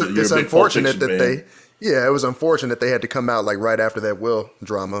know man. It's you're a big Pulp unfortunate Fiction that fan. it was unfortunate they had to come out like right after that Will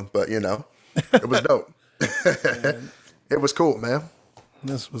drama, but it was dope. It was cool, man.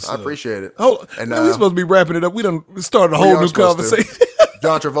 That's what's I up. appreciate it. Oh, And, man, we supposed to be wrapping it up. We done started a whole new conversation.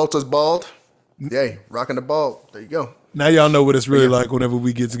 John Travolta's bald. Yay, rocking the bald. There you go. Now y'all know what it's really like whenever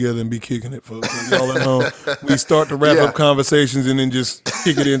we get together and be kicking it, folks. So y'all at home, we start to wrap up conversations and then just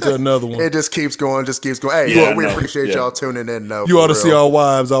kick it into another one. It just keeps going, Hey, we appreciate y'all tuning in. Though, you ought to see our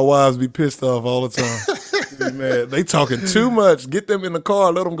wives. Our wives be pissed off all the time. Be mad. They talking too much. Get them in the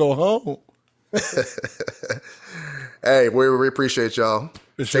car. Let them go home. Hey, we appreciate y'all.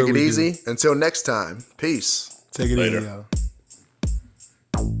 Sure Take it easy. Until next time. Peace. Take it easy, y'all.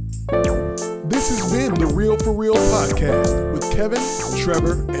 This has been the Real for Real podcast with Kevin,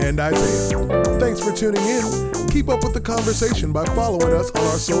 Trevor, and Isaiah. Thanks for tuning in. Keep up with the conversation by following us on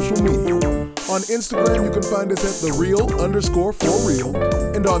our social media. On Instagram, you can find us at @thereal_for_real.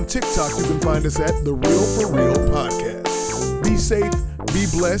 And on TikTok, you can find us at The Real for Real Podcast. Be safe, be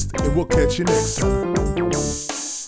blessed, and we'll catch you next time.